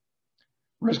business.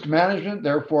 Risk management,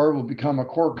 therefore, will become a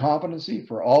core competency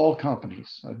for all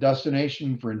companies, a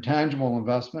destination for intangible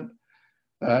investment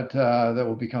that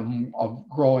will become of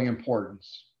growing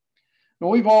importance. Now,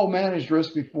 we've all managed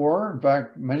risk before. In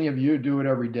fact, many of you do it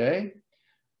every day.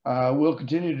 We'll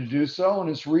continue to do so, and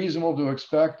it's reasonable to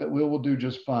expect that we will do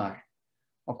just fine.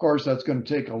 Of course, that's going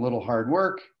to take a little hard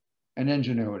work and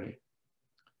ingenuity.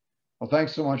 Well,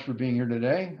 thanks so much for being here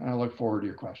today, and I look forward to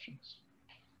your questions.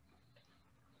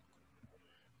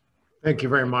 Thank you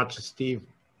very much, Steve.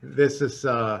 This is,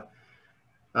 you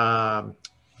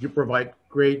provide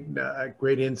great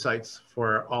insights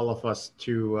for all of us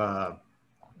to,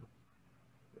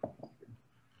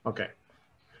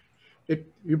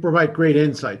 you provide great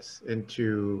insights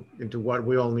into what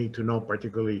we all need to know,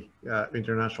 particularly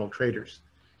international traders.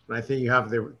 And I think you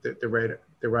have the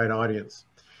right audience.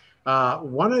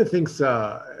 One of the things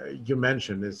you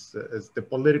mentioned is the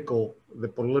political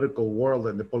world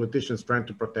and the politicians trying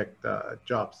to protect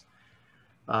jobs.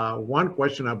 One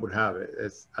question I would have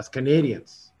is, as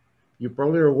Canadians, you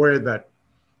probably are aware that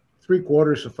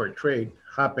 3/4 of our trade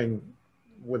happen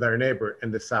with our neighbor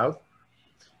in the south.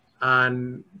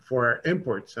 And for our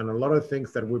imports and a lot of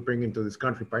things that we bring into this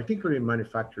country, particularly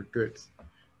manufactured goods,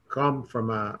 come from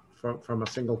a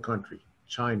single country,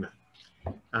 China.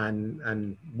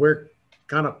 And we're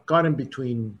kind of caught in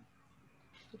between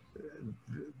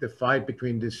the fight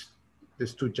between these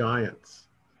two giants.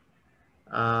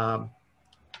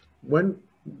 When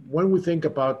we think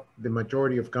about the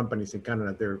majority of companies in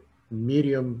Canada, they're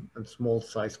medium and small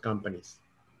size companies.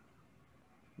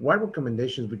 What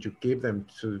recommendations would you give them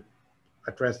to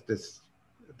address this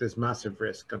massive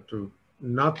risk and to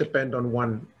not depend on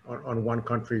one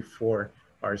country for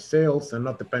our sales and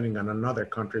not depending on another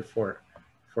country for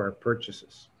our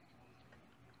purchases?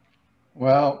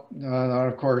 Well,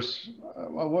 of course.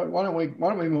 Why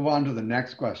don't we move on to the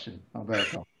next question,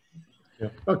 Alberto? Yeah.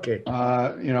 Okay.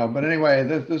 But anyway,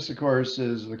 this of course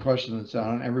is the question that's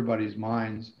on everybody's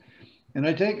minds. And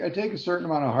I take a certain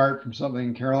amount of heart from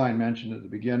something Caroline mentioned at the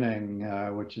beginning,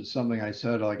 which is something I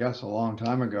said, I guess, a long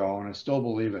time ago, and I still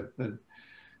believe it. That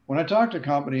when I talk to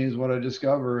companies, what I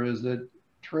discover is that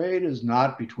trade is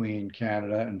not between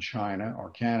Canada and China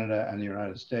or Canada and the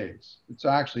United States. It's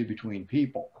actually between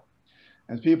people.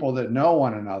 As people that know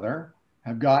one another,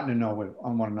 have gotten to know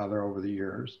one another over the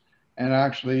years, and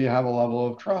actually have a level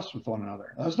of trust with one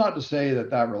another. That's not to say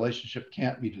that relationship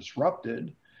can't be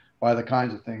disrupted by the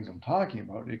kinds of things I'm talking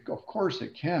about. Of course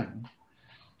it can,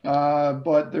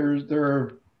 but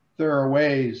there are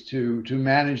ways to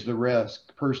manage the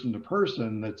risk person to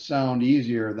person that sound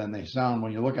easier than they sound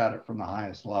when you look at it from the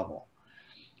highest level.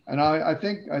 And I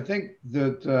think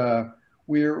that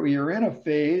we are in a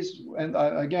phase, and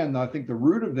again, I think the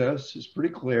root of this is pretty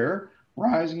clear.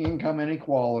 Rising income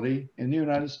inequality in the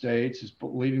United States is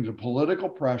leading to political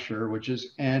pressure, which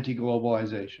is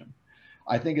anti-globalization.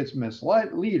 I think it's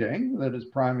misleading that it's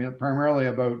primarily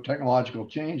about technological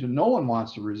change, and no one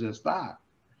wants to resist that,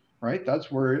 right?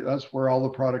 That's where all the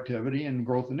productivity and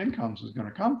growth in incomes is going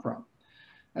to come from.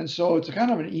 And so it's a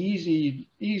kind of an easy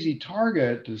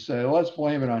target to say, let's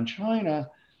blame it on China.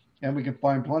 and we can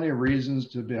find plenty of reasons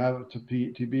to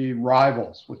be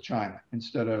rivals with China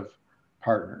instead of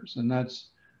partners, and that's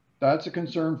a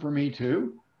concern for me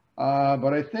too.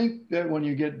 But I think that when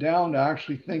you get down to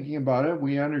actually thinking about it,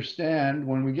 we understand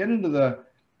when we get into the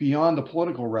beyond the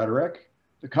political rhetoric,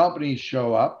 the companies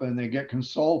show up and they get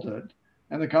consulted,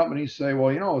 and the companies say,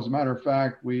 well, you know, as a matter of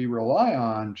fact, we rely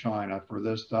on China for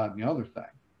this, that, and the other thing.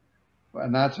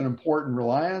 And that's an important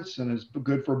reliance, and it's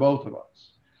good for both of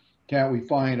us. Can't we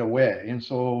find a way? And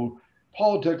so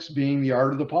politics being the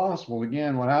art of the possible,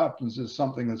 again, what happens is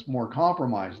something that's more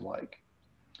compromise-like.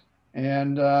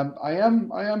 And I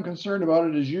am concerned about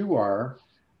it as you are,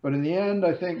 but in the end,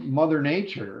 I think Mother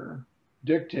Nature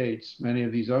dictates many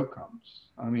of these outcomes.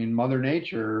 I mean, Mother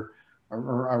Nature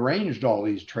arranged all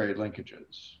these trade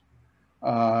linkages.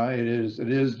 It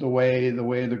is the way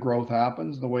the growth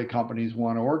happens, the way companies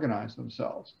want to organize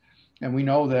themselves, and we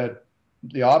know that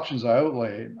the options I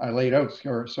laid out,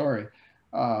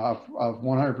 of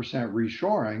 100%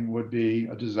 reshoring would be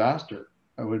a disaster.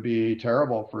 It would be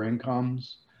terrible for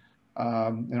incomes.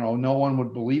 You know, no one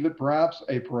would believe it perhaps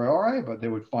a priori, but they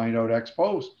would find out ex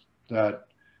post that,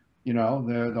 you know,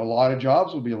 a lot of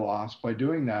jobs will be lost by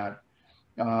doing that.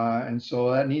 And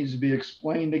so that needs to be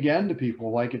explained again to people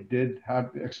like it did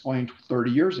have explained 30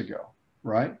 years ago,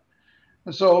 right?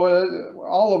 And so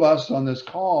all of us on this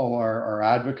call are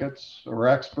advocates or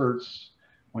experts.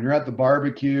 When you're at the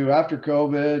barbecue after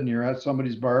COVID and you're at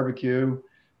somebody's barbecue,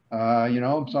 you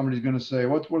know, somebody's going to say,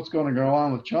 what's going to go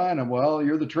on with China? Well,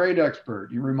 you're the trade expert.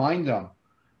 You remind them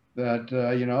that,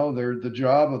 you know, the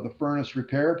job of the furnace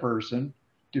repair person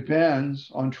depends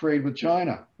on trade with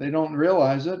China. They don't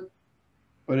realize it,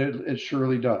 but it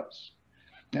surely does.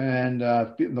 And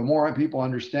the more people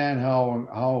understand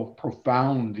how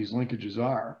profound these linkages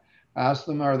are, ask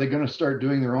them, are they going to start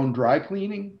doing their own dry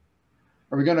cleaning?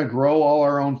 Are we going to grow all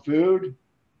our own food?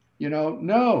 You know,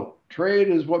 no. Trade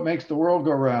is what makes the world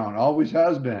go round, always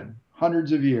has been,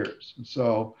 hundreds of years. And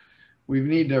so we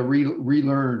need to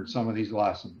relearn some of these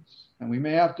lessons. And we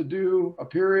may have to do a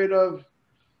period of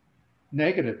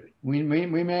negativity. We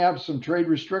may have some trade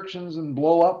restrictions and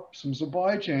blow up some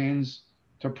supply chains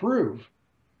to prove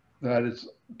that it's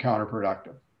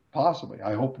counterproductive. Possibly.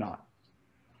 I hope not.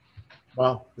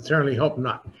 Well, I certainly hope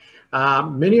not.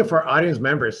 Many of our audience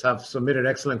members have submitted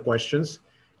excellent questions.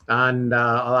 And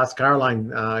I'll ask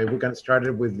Caroline if we can start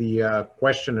it with the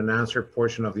question and answer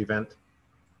portion of the event.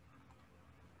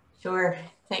 Sure,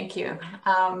 thank you.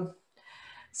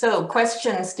 So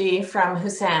question, Steve, from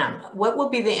Hussam. What will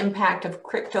be the impact of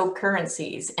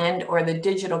cryptocurrencies and or the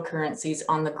digital currencies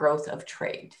on the growth of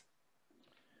trade?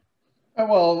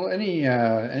 Well,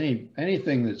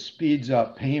 anything that speeds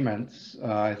up payments,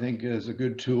 I think, is a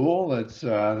good tool. That's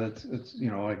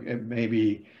you know,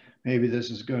 maybe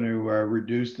this is going to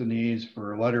reduce the needs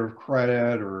for a letter of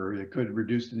credit, or it could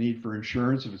reduce the need for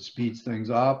insurance if it speeds things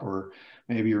up, or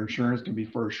maybe your insurance can be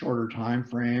for a shorter time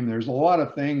frame. There's a lot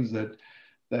of things that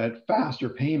faster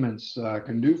payments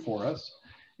can do for us,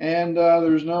 and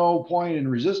there's no point in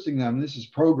resisting them. This is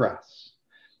progress.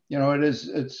 You know,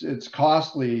 it's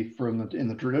costly in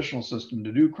the traditional system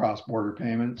to do cross-border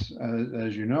payments,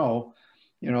 as you know.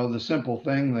 You know, the simple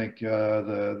thing like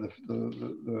the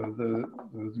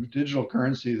digital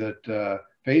currency that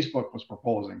Facebook was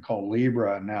proposing called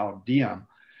Libra and now Diem.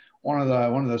 One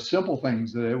of the simple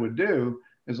things that it would do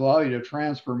is allow you to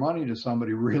transfer money to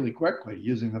somebody really quickly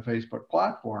using the Facebook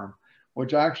platform,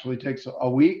 which actually takes a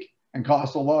week and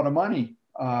costs a lot of money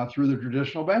through the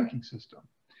traditional banking system.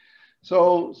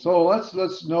 So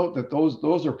let's note that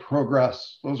those are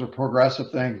progress. Those are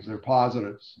progressive things. They're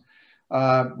positives.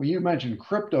 When you mentioned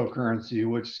cryptocurrency,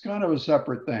 which is kind of a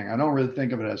separate thing, I don't really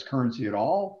think of it as currency at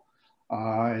all.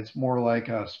 It's more like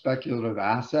a speculative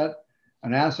asset,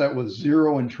 an asset with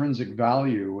zero intrinsic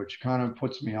value, which kind of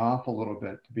puts me off a little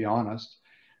bit, to be honest.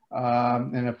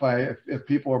 And if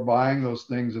people are buying those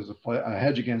things as a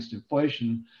hedge against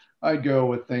inflation, I'd go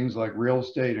with things like real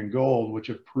estate and gold, which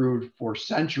have proved for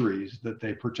centuries that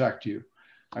they protect you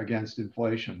against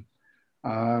inflation.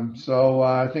 So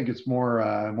I think it's more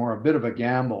a bit of a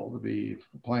gamble to be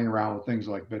playing around with things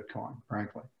like Bitcoin,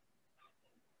 frankly.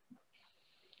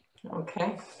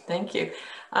 Okay, thank you.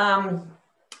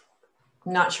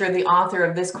 Not sure the author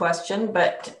of this question,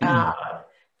 but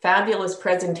fabulous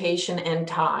presentation and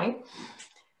tie.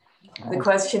 The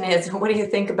question is, what do you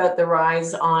think about the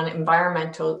rise on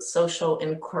environmental, social,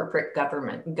 and corporate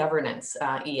governance,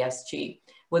 ESG?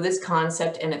 Will this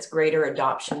concept and its greater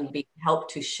adoption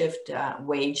help to shift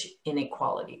wage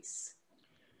inequalities?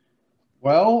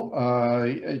 Well,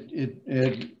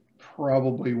 it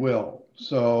probably will.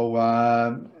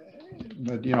 So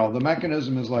But you know, the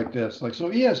mechanism is like this. Like, so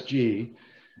ESG,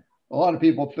 a lot of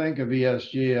people think of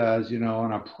ESG as, you know,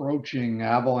 an approaching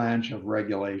avalanche of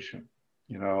regulation,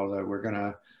 you know, that we're going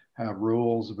to have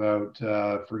rules about,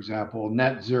 for example,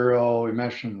 net zero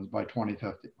emissions by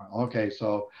 2050. Well, okay,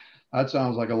 so that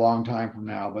sounds like a long time from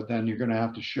now, but then you're going to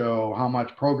have to show how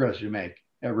much progress you make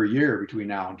every year between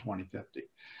now and 2050.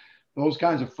 Those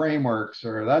kinds of frameworks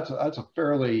are, that's a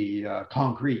fairly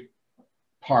concrete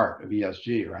part of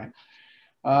ESG, right?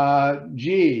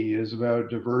 G is about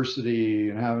diversity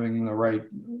and having the right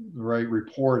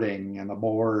reporting and the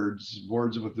boards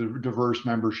with the diverse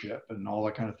membership and all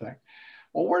that kind of thing.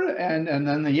 Well, and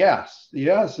then the S. The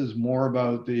S is more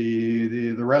about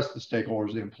the rest of the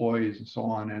stakeholders, the employees and so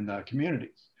on, and the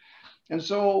communities. And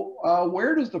so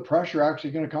where does the pressure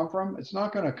actually going to come from? It's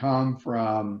not going to come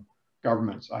from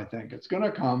governments, I think. It's going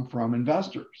to come from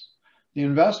investors. The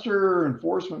investor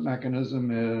enforcement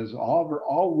mechanism is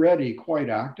already quite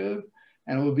active,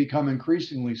 and it will become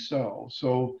increasingly so.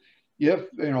 So if,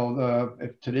 you know,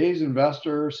 if today's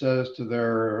investor says to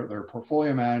their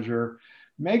portfolio manager,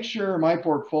 make sure my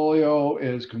portfolio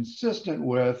is consistent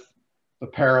with the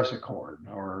Paris Accord,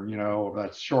 or, you know,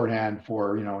 that's shorthand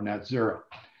for, you know, net zero.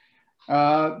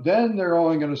 Then they're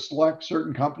only going to select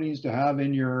certain companies to have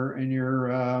in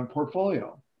your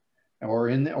portfolio, or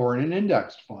in an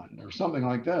indexed fund or something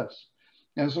like this.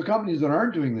 And so companies that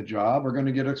aren't doing the job are going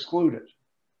to get excluded.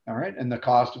 All right. And the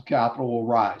cost of capital will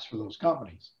rise for those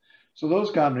companies. So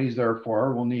those companies,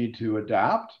 therefore, will need to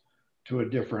adapt to a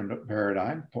different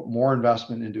paradigm, put more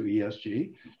investment into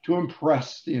ESG to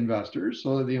impress the investors,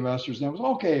 so that the investors know,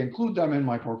 okay, include them in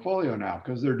my portfolio now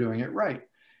because they're doing it right.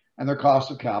 And their cost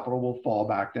of capital will fall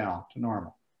back down to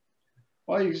normal.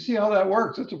 Well, you can see how that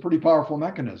works. It's a pretty powerful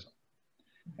mechanism.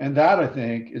 And that, I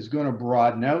think, is going to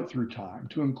broaden out through time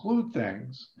to include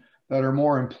things that are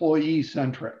more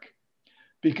employee-centric.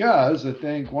 Because I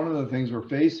think one of the things we're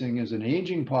facing is an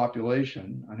aging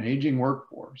population, an aging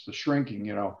workforce, the shrinking.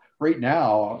 You know, right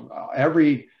now,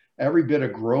 every bit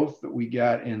of growth that we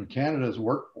get in Canada's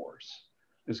workforce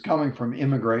is coming from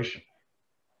immigration.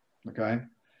 Okay.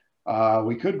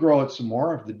 We could grow it some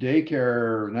more if the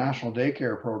national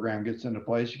daycare program gets into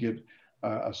place. You get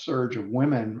a surge of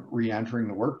women re-entering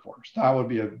the workforce. That would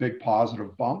be a big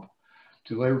positive bump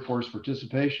to labor force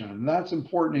participation. And that's an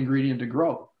important ingredient to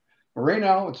growth. But right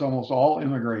now, it's almost all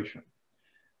immigration.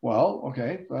 Well,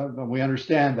 okay, we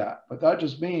understand that. But that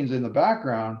just means in the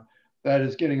background that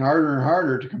it's getting harder and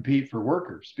harder to compete for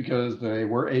workers because they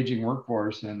were aging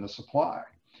workforce and the supply.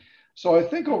 So I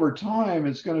think over time,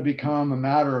 it's going to become a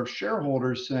matter of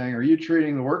shareholders saying, are you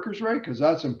treating the workers right? Because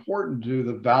that's important to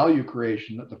the value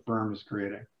creation that the firm is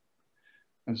creating.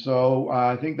 And so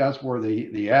I think that's where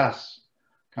the S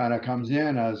kind of comes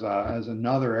in as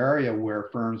another area where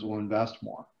firms will invest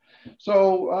more.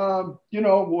 So, you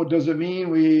know, what does it mean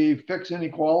we fix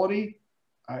inequality?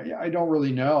 I don't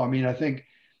really know. I mean, I think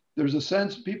there's a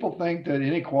sense people think that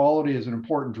inequality is an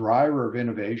important driver of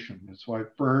innovation. That's why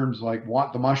firms like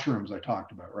want the mushrooms I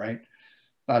talked about, right?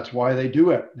 That's why they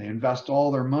do it. They invest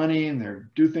all their money and they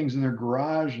do things in their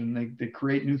garage and they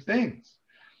create new things.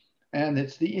 And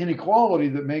it's the inequality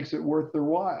that makes it worth their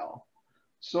while.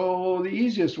 So the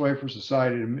easiest way for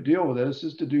society to deal with this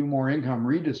is to do more income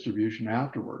redistribution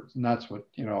afterwards. And that's what,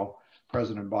 you know,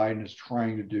 President Biden is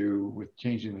trying to do with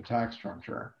changing the tax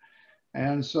structure.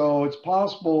 And so it's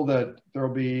possible that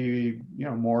there'll be, you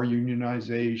know, more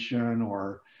unionization,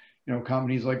 or, you know,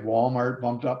 companies like Walmart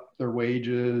bumped up their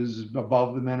wages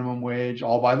above the minimum wage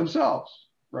all by themselves,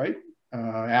 right?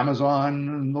 Amazon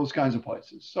and those kinds of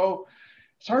places. So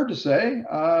it's hard to say,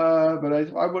 but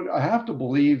I have to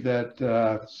believe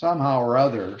that somehow or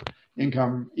other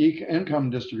income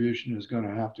distribution is going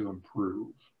to have to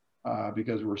improve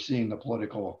because we're seeing the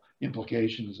political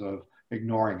implications of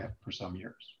ignoring it for some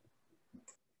years.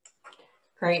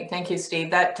 Great, thank you, Steve.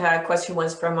 That question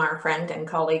was from our friend and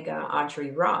colleague,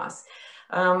 Audrey Ross.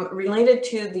 Related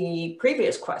to the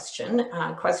previous question,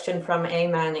 question from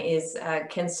Ayman is,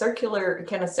 can a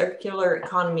circular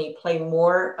economy play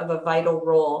more of a vital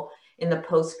role in the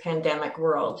post-pandemic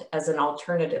world as an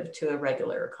alternative to the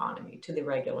regular economy?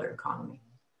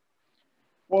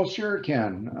 Well, sure it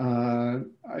can.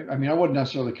 I mean, I wouldn't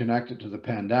necessarily connect it to the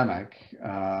pandemic.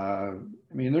 I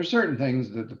mean, there's certain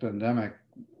things that the pandemic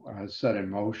has set in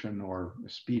motion or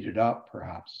speeded up,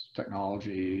 perhaps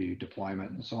technology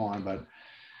deployment and so on, but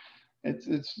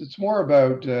it's more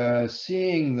about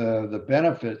seeing the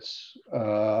benefits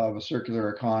of a circular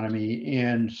economy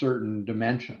in certain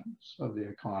dimensions of the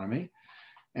economy.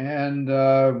 And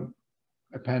a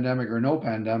pandemic or no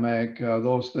pandemic,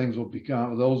 those things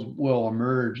will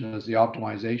emerge as the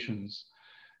optimizations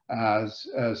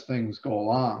as things go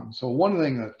along. So one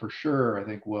thing that for sure I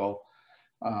think will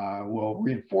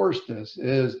reinforce this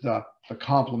is the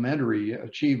complementary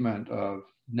achievement of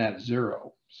net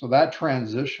zero. So that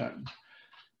transition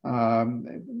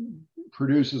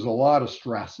produces a lot of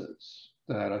stresses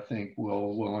that I think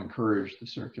will encourage the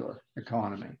circular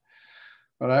economy.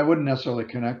 But I wouldn't necessarily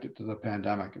connect it to the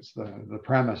pandemic. It's the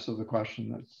premise of the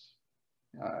question that's,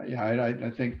 I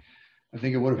think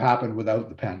it would have happened without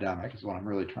the pandemic is what I'm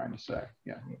really trying to say,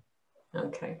 yeah.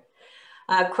 Okay.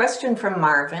 Question from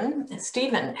Marvin.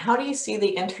 Stephen, how do you see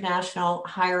the international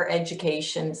higher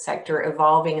education sector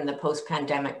evolving in the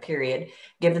post-pandemic period,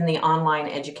 given the online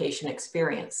education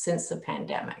experience since the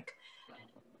pandemic?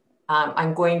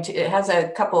 It has a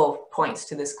couple points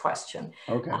to this question.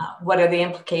 Okay. What are the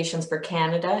implications for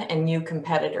Canada and new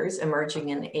competitors emerging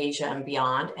in Asia and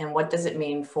beyond? And what does it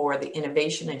mean for the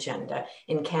innovation agenda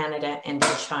in Canada and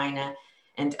in China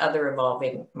and other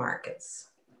evolving markets?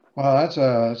 Well, that's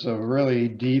a really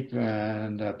deep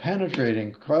and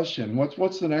penetrating question.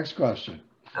 What's the next question?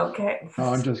 Okay.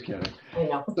 No, I'm just kidding. I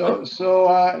know.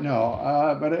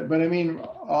 But I mean,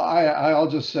 I'll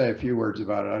just say a few words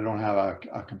about it. I don't have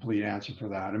a complete answer for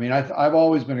that. I mean, I've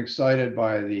always been excited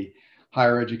by the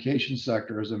higher education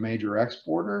sector as a major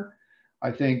exporter.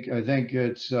 I think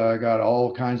it's got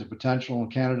all kinds of potential,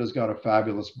 and Canada's got a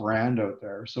fabulous brand out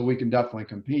there, so we can definitely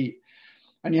compete.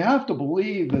 And you have to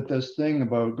believe that this thing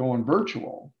about going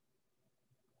virtual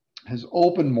has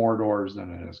opened more doors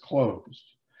than it has closed.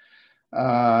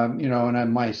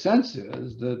 And my sense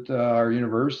is that our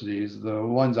universities, the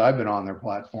ones I've been on their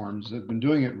platforms, have been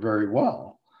doing it very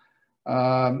well.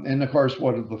 And of course,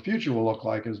 what the future will look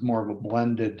like is more of a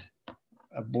blended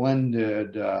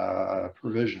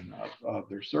provision of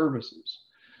their services.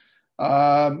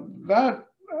 That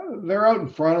they're out in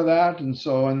front of that, and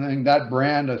then that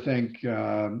brand I think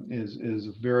is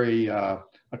a very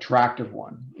attractive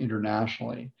one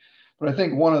internationally. But I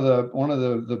think one of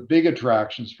the big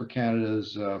attractions for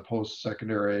Canada's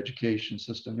post-secondary education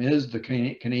system is the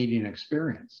Canadian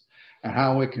experience, and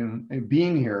how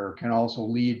being here can also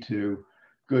lead to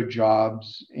good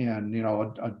jobs, and it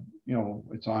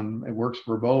works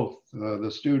for both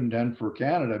the student and for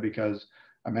Canada, because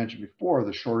I mentioned before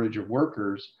the shortage of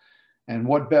workers, and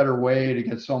what better way to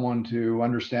get someone to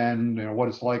understand what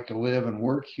it's like to live and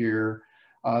work here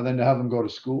than to have them go to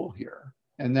school here.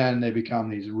 And then they become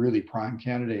these really prime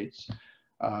candidates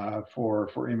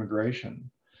for immigration.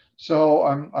 So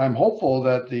I'm hopeful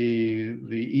that the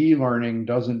e-learning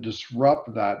doesn't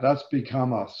disrupt that. That's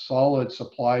become a solid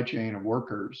supply chain of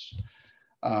workers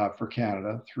for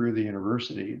Canada through the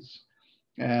universities.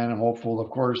 And I'm hopeful, of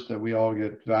course, that we all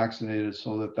get vaccinated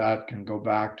so that can go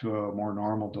back to a more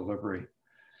normal delivery.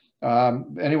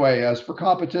 Anyway, as for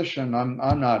competition, I'm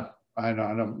not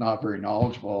very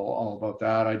knowledgeable all about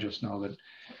that. I just know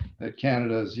that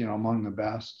Canada is, among the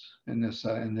best in this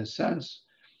sense.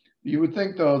 You would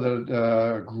think, though,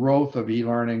 that growth of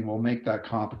e-learning will make that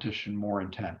competition more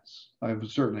intense. I would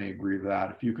certainly agree with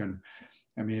that. If you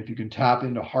can tap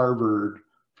into Harvard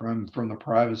from the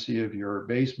privacy of your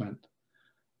basement,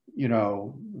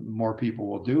 more people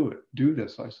will do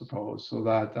this, I suppose. So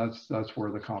that's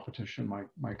where the competition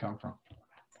might come from.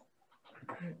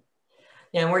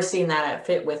 Yeah, and we're seeing that at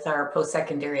FITT with our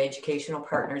post-secondary educational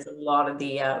partners, a lot of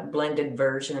the blended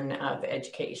version of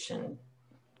education,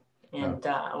 and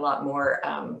a lot more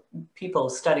people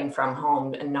studying from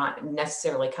home and not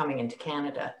necessarily coming into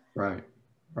Canada. Right.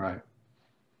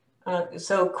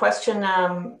 So question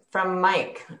from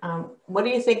Mike, what do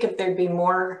you think if there'd be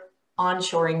more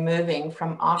onshoring moving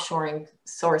from offshoring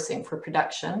sourcing for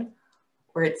production,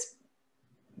 where it's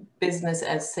business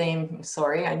as same?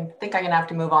 Sorry, I think I'm gonna have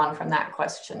to move on from that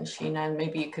question, Sheena, and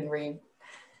maybe you can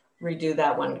redo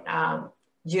that one.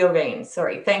 Giovanni,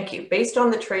 sorry, thank you. Based on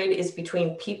the trade is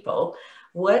between people,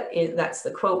 that's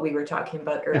the quote we were talking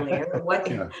about earlier.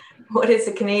 What is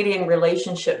the Canadian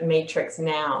relationship matrix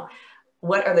now?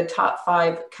 What are the top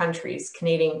 5 countries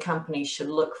Canadian companies should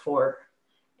look for?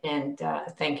 And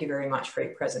thank you very much for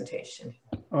your presentation.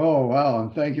 Oh, wow,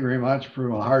 and thank you very much for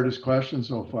the hardest question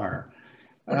so far.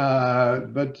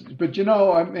 But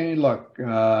I mean, look,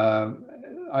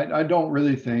 I don't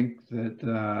really think that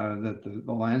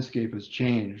the landscape has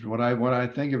changed. What I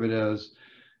think of it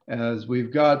as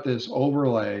we've got this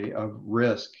overlay of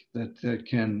risk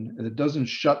that doesn't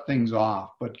shut things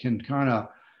off, but can kind of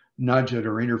nudge it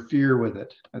or interfere with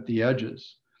it at the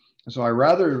edges. So I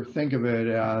rather think of it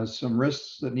as some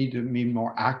risks that need to be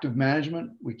more active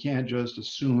management. We can't just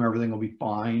assume everything will be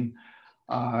fine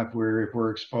if we're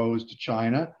exposed to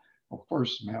China. Of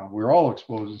course, we're all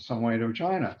exposed in some way to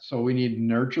China. So we need to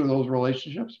nurture those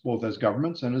relationships, both as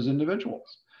governments and as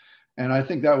individuals. And I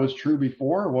think that was true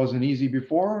before. It wasn't easy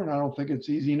before, and I don't think it's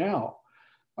easy now.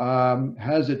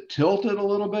 Has it tilted a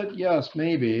little bit? Yes,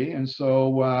 maybe. And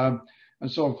so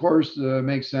of course, it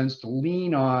makes sense to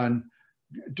lean on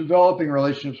developing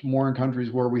relationships more in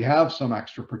countries where we have some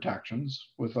extra protections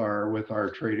with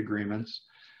our trade agreements,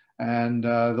 and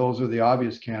those are the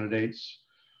obvious candidates.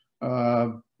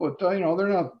 But they're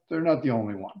not the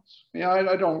only ones. Yeah,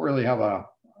 I don't really have I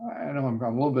know I'm a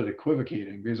little bit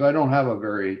equivocating because I don't have a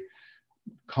very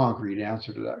concrete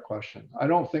answer to that question. I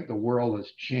don't think the world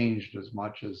has changed as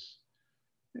much as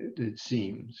it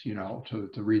seems, to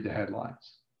read the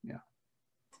headlines. Yeah.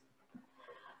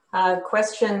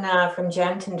 Question from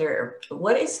Jantinder.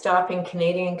 What is stopping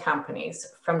Canadian companies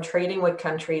from trading with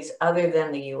countries other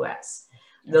than the US,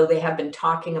 though they have been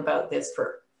talking about this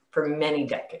for many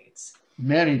decades?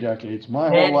 Many decades, my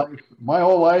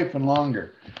whole life and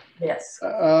longer. Yes.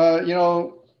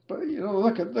 Look,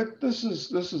 this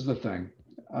is the thing.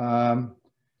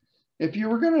 If you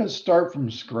were going to start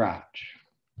from scratch,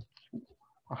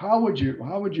 how would you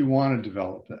want to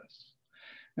develop this?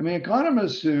 I mean,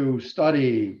 economists who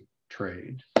study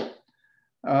trade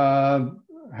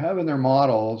have in their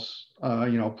models,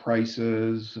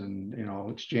 prices and,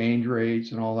 exchange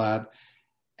rates and all that.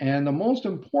 And the most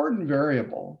important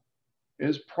variable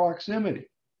is proximity.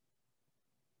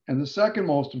 And the second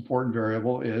most important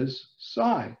variable is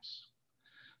size.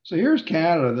 So here's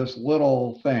Canada, this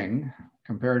little thing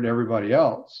compared to everybody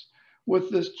else,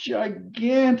 with this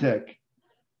gigantic,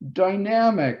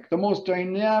 dynamic, the most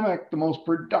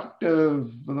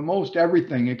productive, the most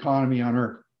everything economy on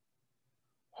earth.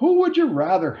 Who would you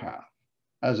rather have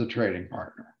as a trading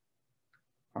partner?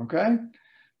 Okay?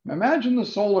 Imagine the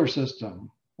solar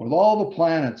system with all the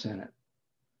planets in it.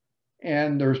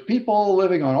 And there's people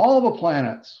living on all the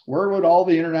planets. Where would all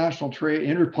the international trade,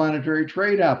 interplanetary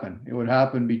trade happen? It would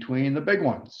happen between the big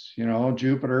ones.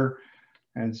 Jupiter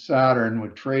and Saturn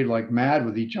would trade like mad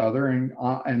with each other, and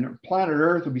planet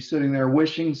Earth would be sitting there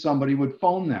wishing somebody would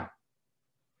phone them.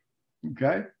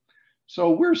 Okay,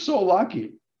 so we're so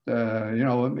lucky.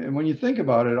 And when you think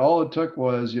about it, all it took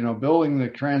was building the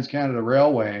Trans-Canada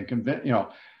Railway and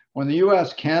when the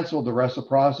U.S. canceled the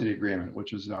reciprocity agreement,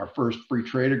 which is our first free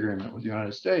trade agreement with the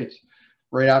United States,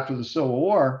 right after the Civil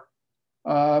War,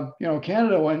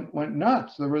 Canada went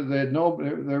nuts. That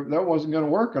wasn't going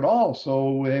to work at all.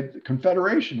 So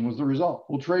Confederation was the result.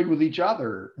 We'll trade with each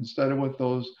other instead of with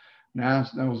those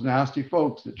nasty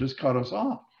folks that just cut us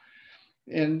off.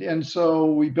 And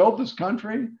so we built this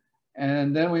country,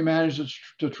 and then we managed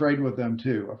to trade with them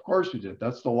too. Of course we did.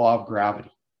 That's the law of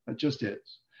gravity. It just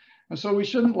is. And so we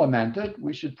shouldn't lament it.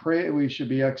 We should pray. We should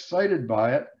be excited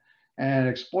by it and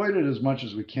exploit it as much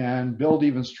as we can, build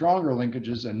even stronger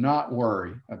linkages, and not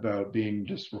worry about being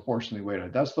disproportionately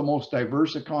weighted. That's the most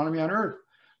diverse economy on earth.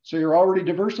 So you're already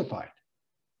diversified.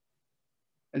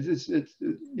 Anyway,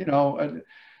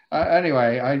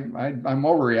 I'm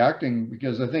overreacting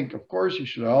because I think, of course, you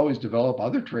should always develop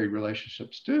other trade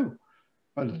relationships too.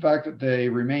 But the fact that they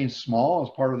remain small as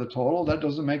part of the total, that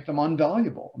doesn't make them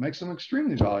unvaluable. It makes them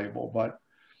extremely valuable, but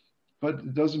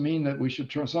it doesn't mean that we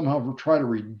should somehow try to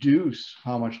reduce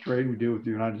how much trade we do with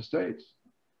the United States.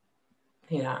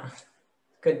 Yeah,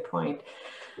 good point.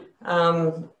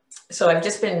 So I've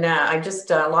just been, I just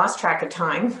lost track of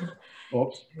time.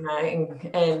 Oops.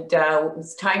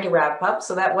 It's time to wrap up.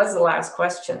 So that was the last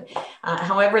question.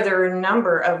 However, there are a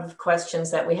number of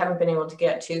questions that we haven't been able to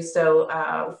get to.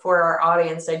 So for our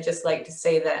audience, I'd just like to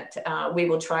say that we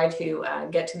will try to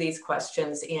get to these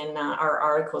questions in our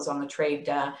articles on the Trade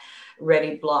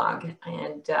Ready blog.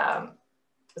 And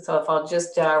so if I'll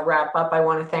just wrap up, I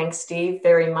want to thank Steve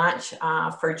very much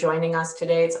for joining us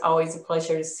today. It's always a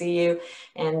pleasure to see you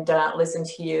and listen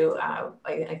to you.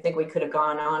 I think we could have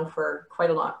gone on for quite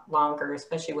a lot longer,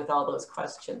 especially with all those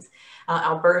questions.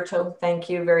 Alberto, thank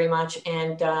you very much.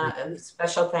 And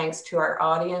special thanks to our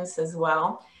audience as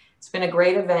well. It's been a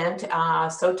great event,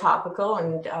 so topical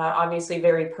and obviously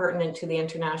very pertinent to the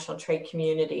international trade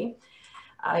community.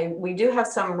 We do have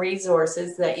some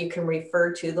resources that you can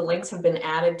refer to. The links have been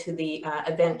added to the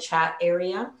event chat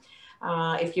area.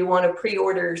 If you want to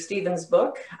pre-order Stephen's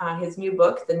book, his new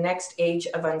book, The Next Age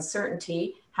of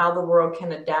Uncertainty, How the World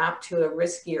Can Adapt to a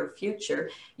Riskier Future,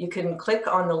 you can click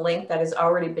on the link that has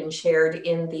already been shared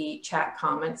in the chat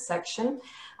comments section.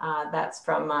 That's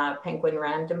from Penguin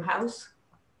Random House.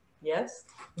 Yes?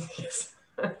 Yes.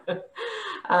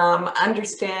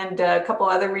 Understand a couple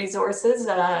other resources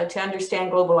to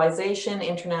understand globalization,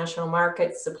 international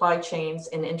markets, supply chains,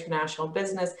 and international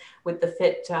business with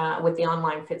the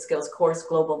online FITT Skills course,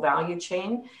 Global Value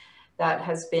Chain. That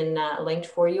has been linked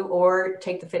for you, or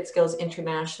take the FITT Skills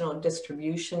International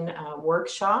Distribution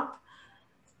Workshop.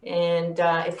 And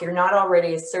if you're not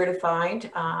already a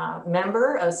certified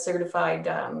member, a certified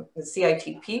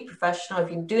CITP professional,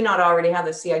 if you do not already have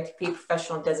the CITP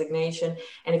professional designation,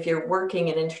 and if you're working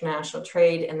in international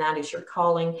trade and that is your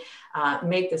calling,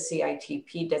 make the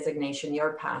CITP designation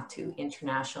your path to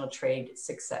international trade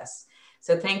success.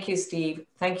 So thank you, Steve.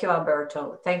 Thank you,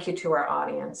 Alberto. Thank you to our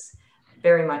audience.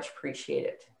 Very much appreciate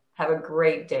it. Have a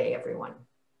great day, everyone.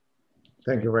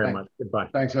 Thank you very much. Goodbye.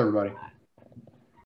 Thanks, everybody.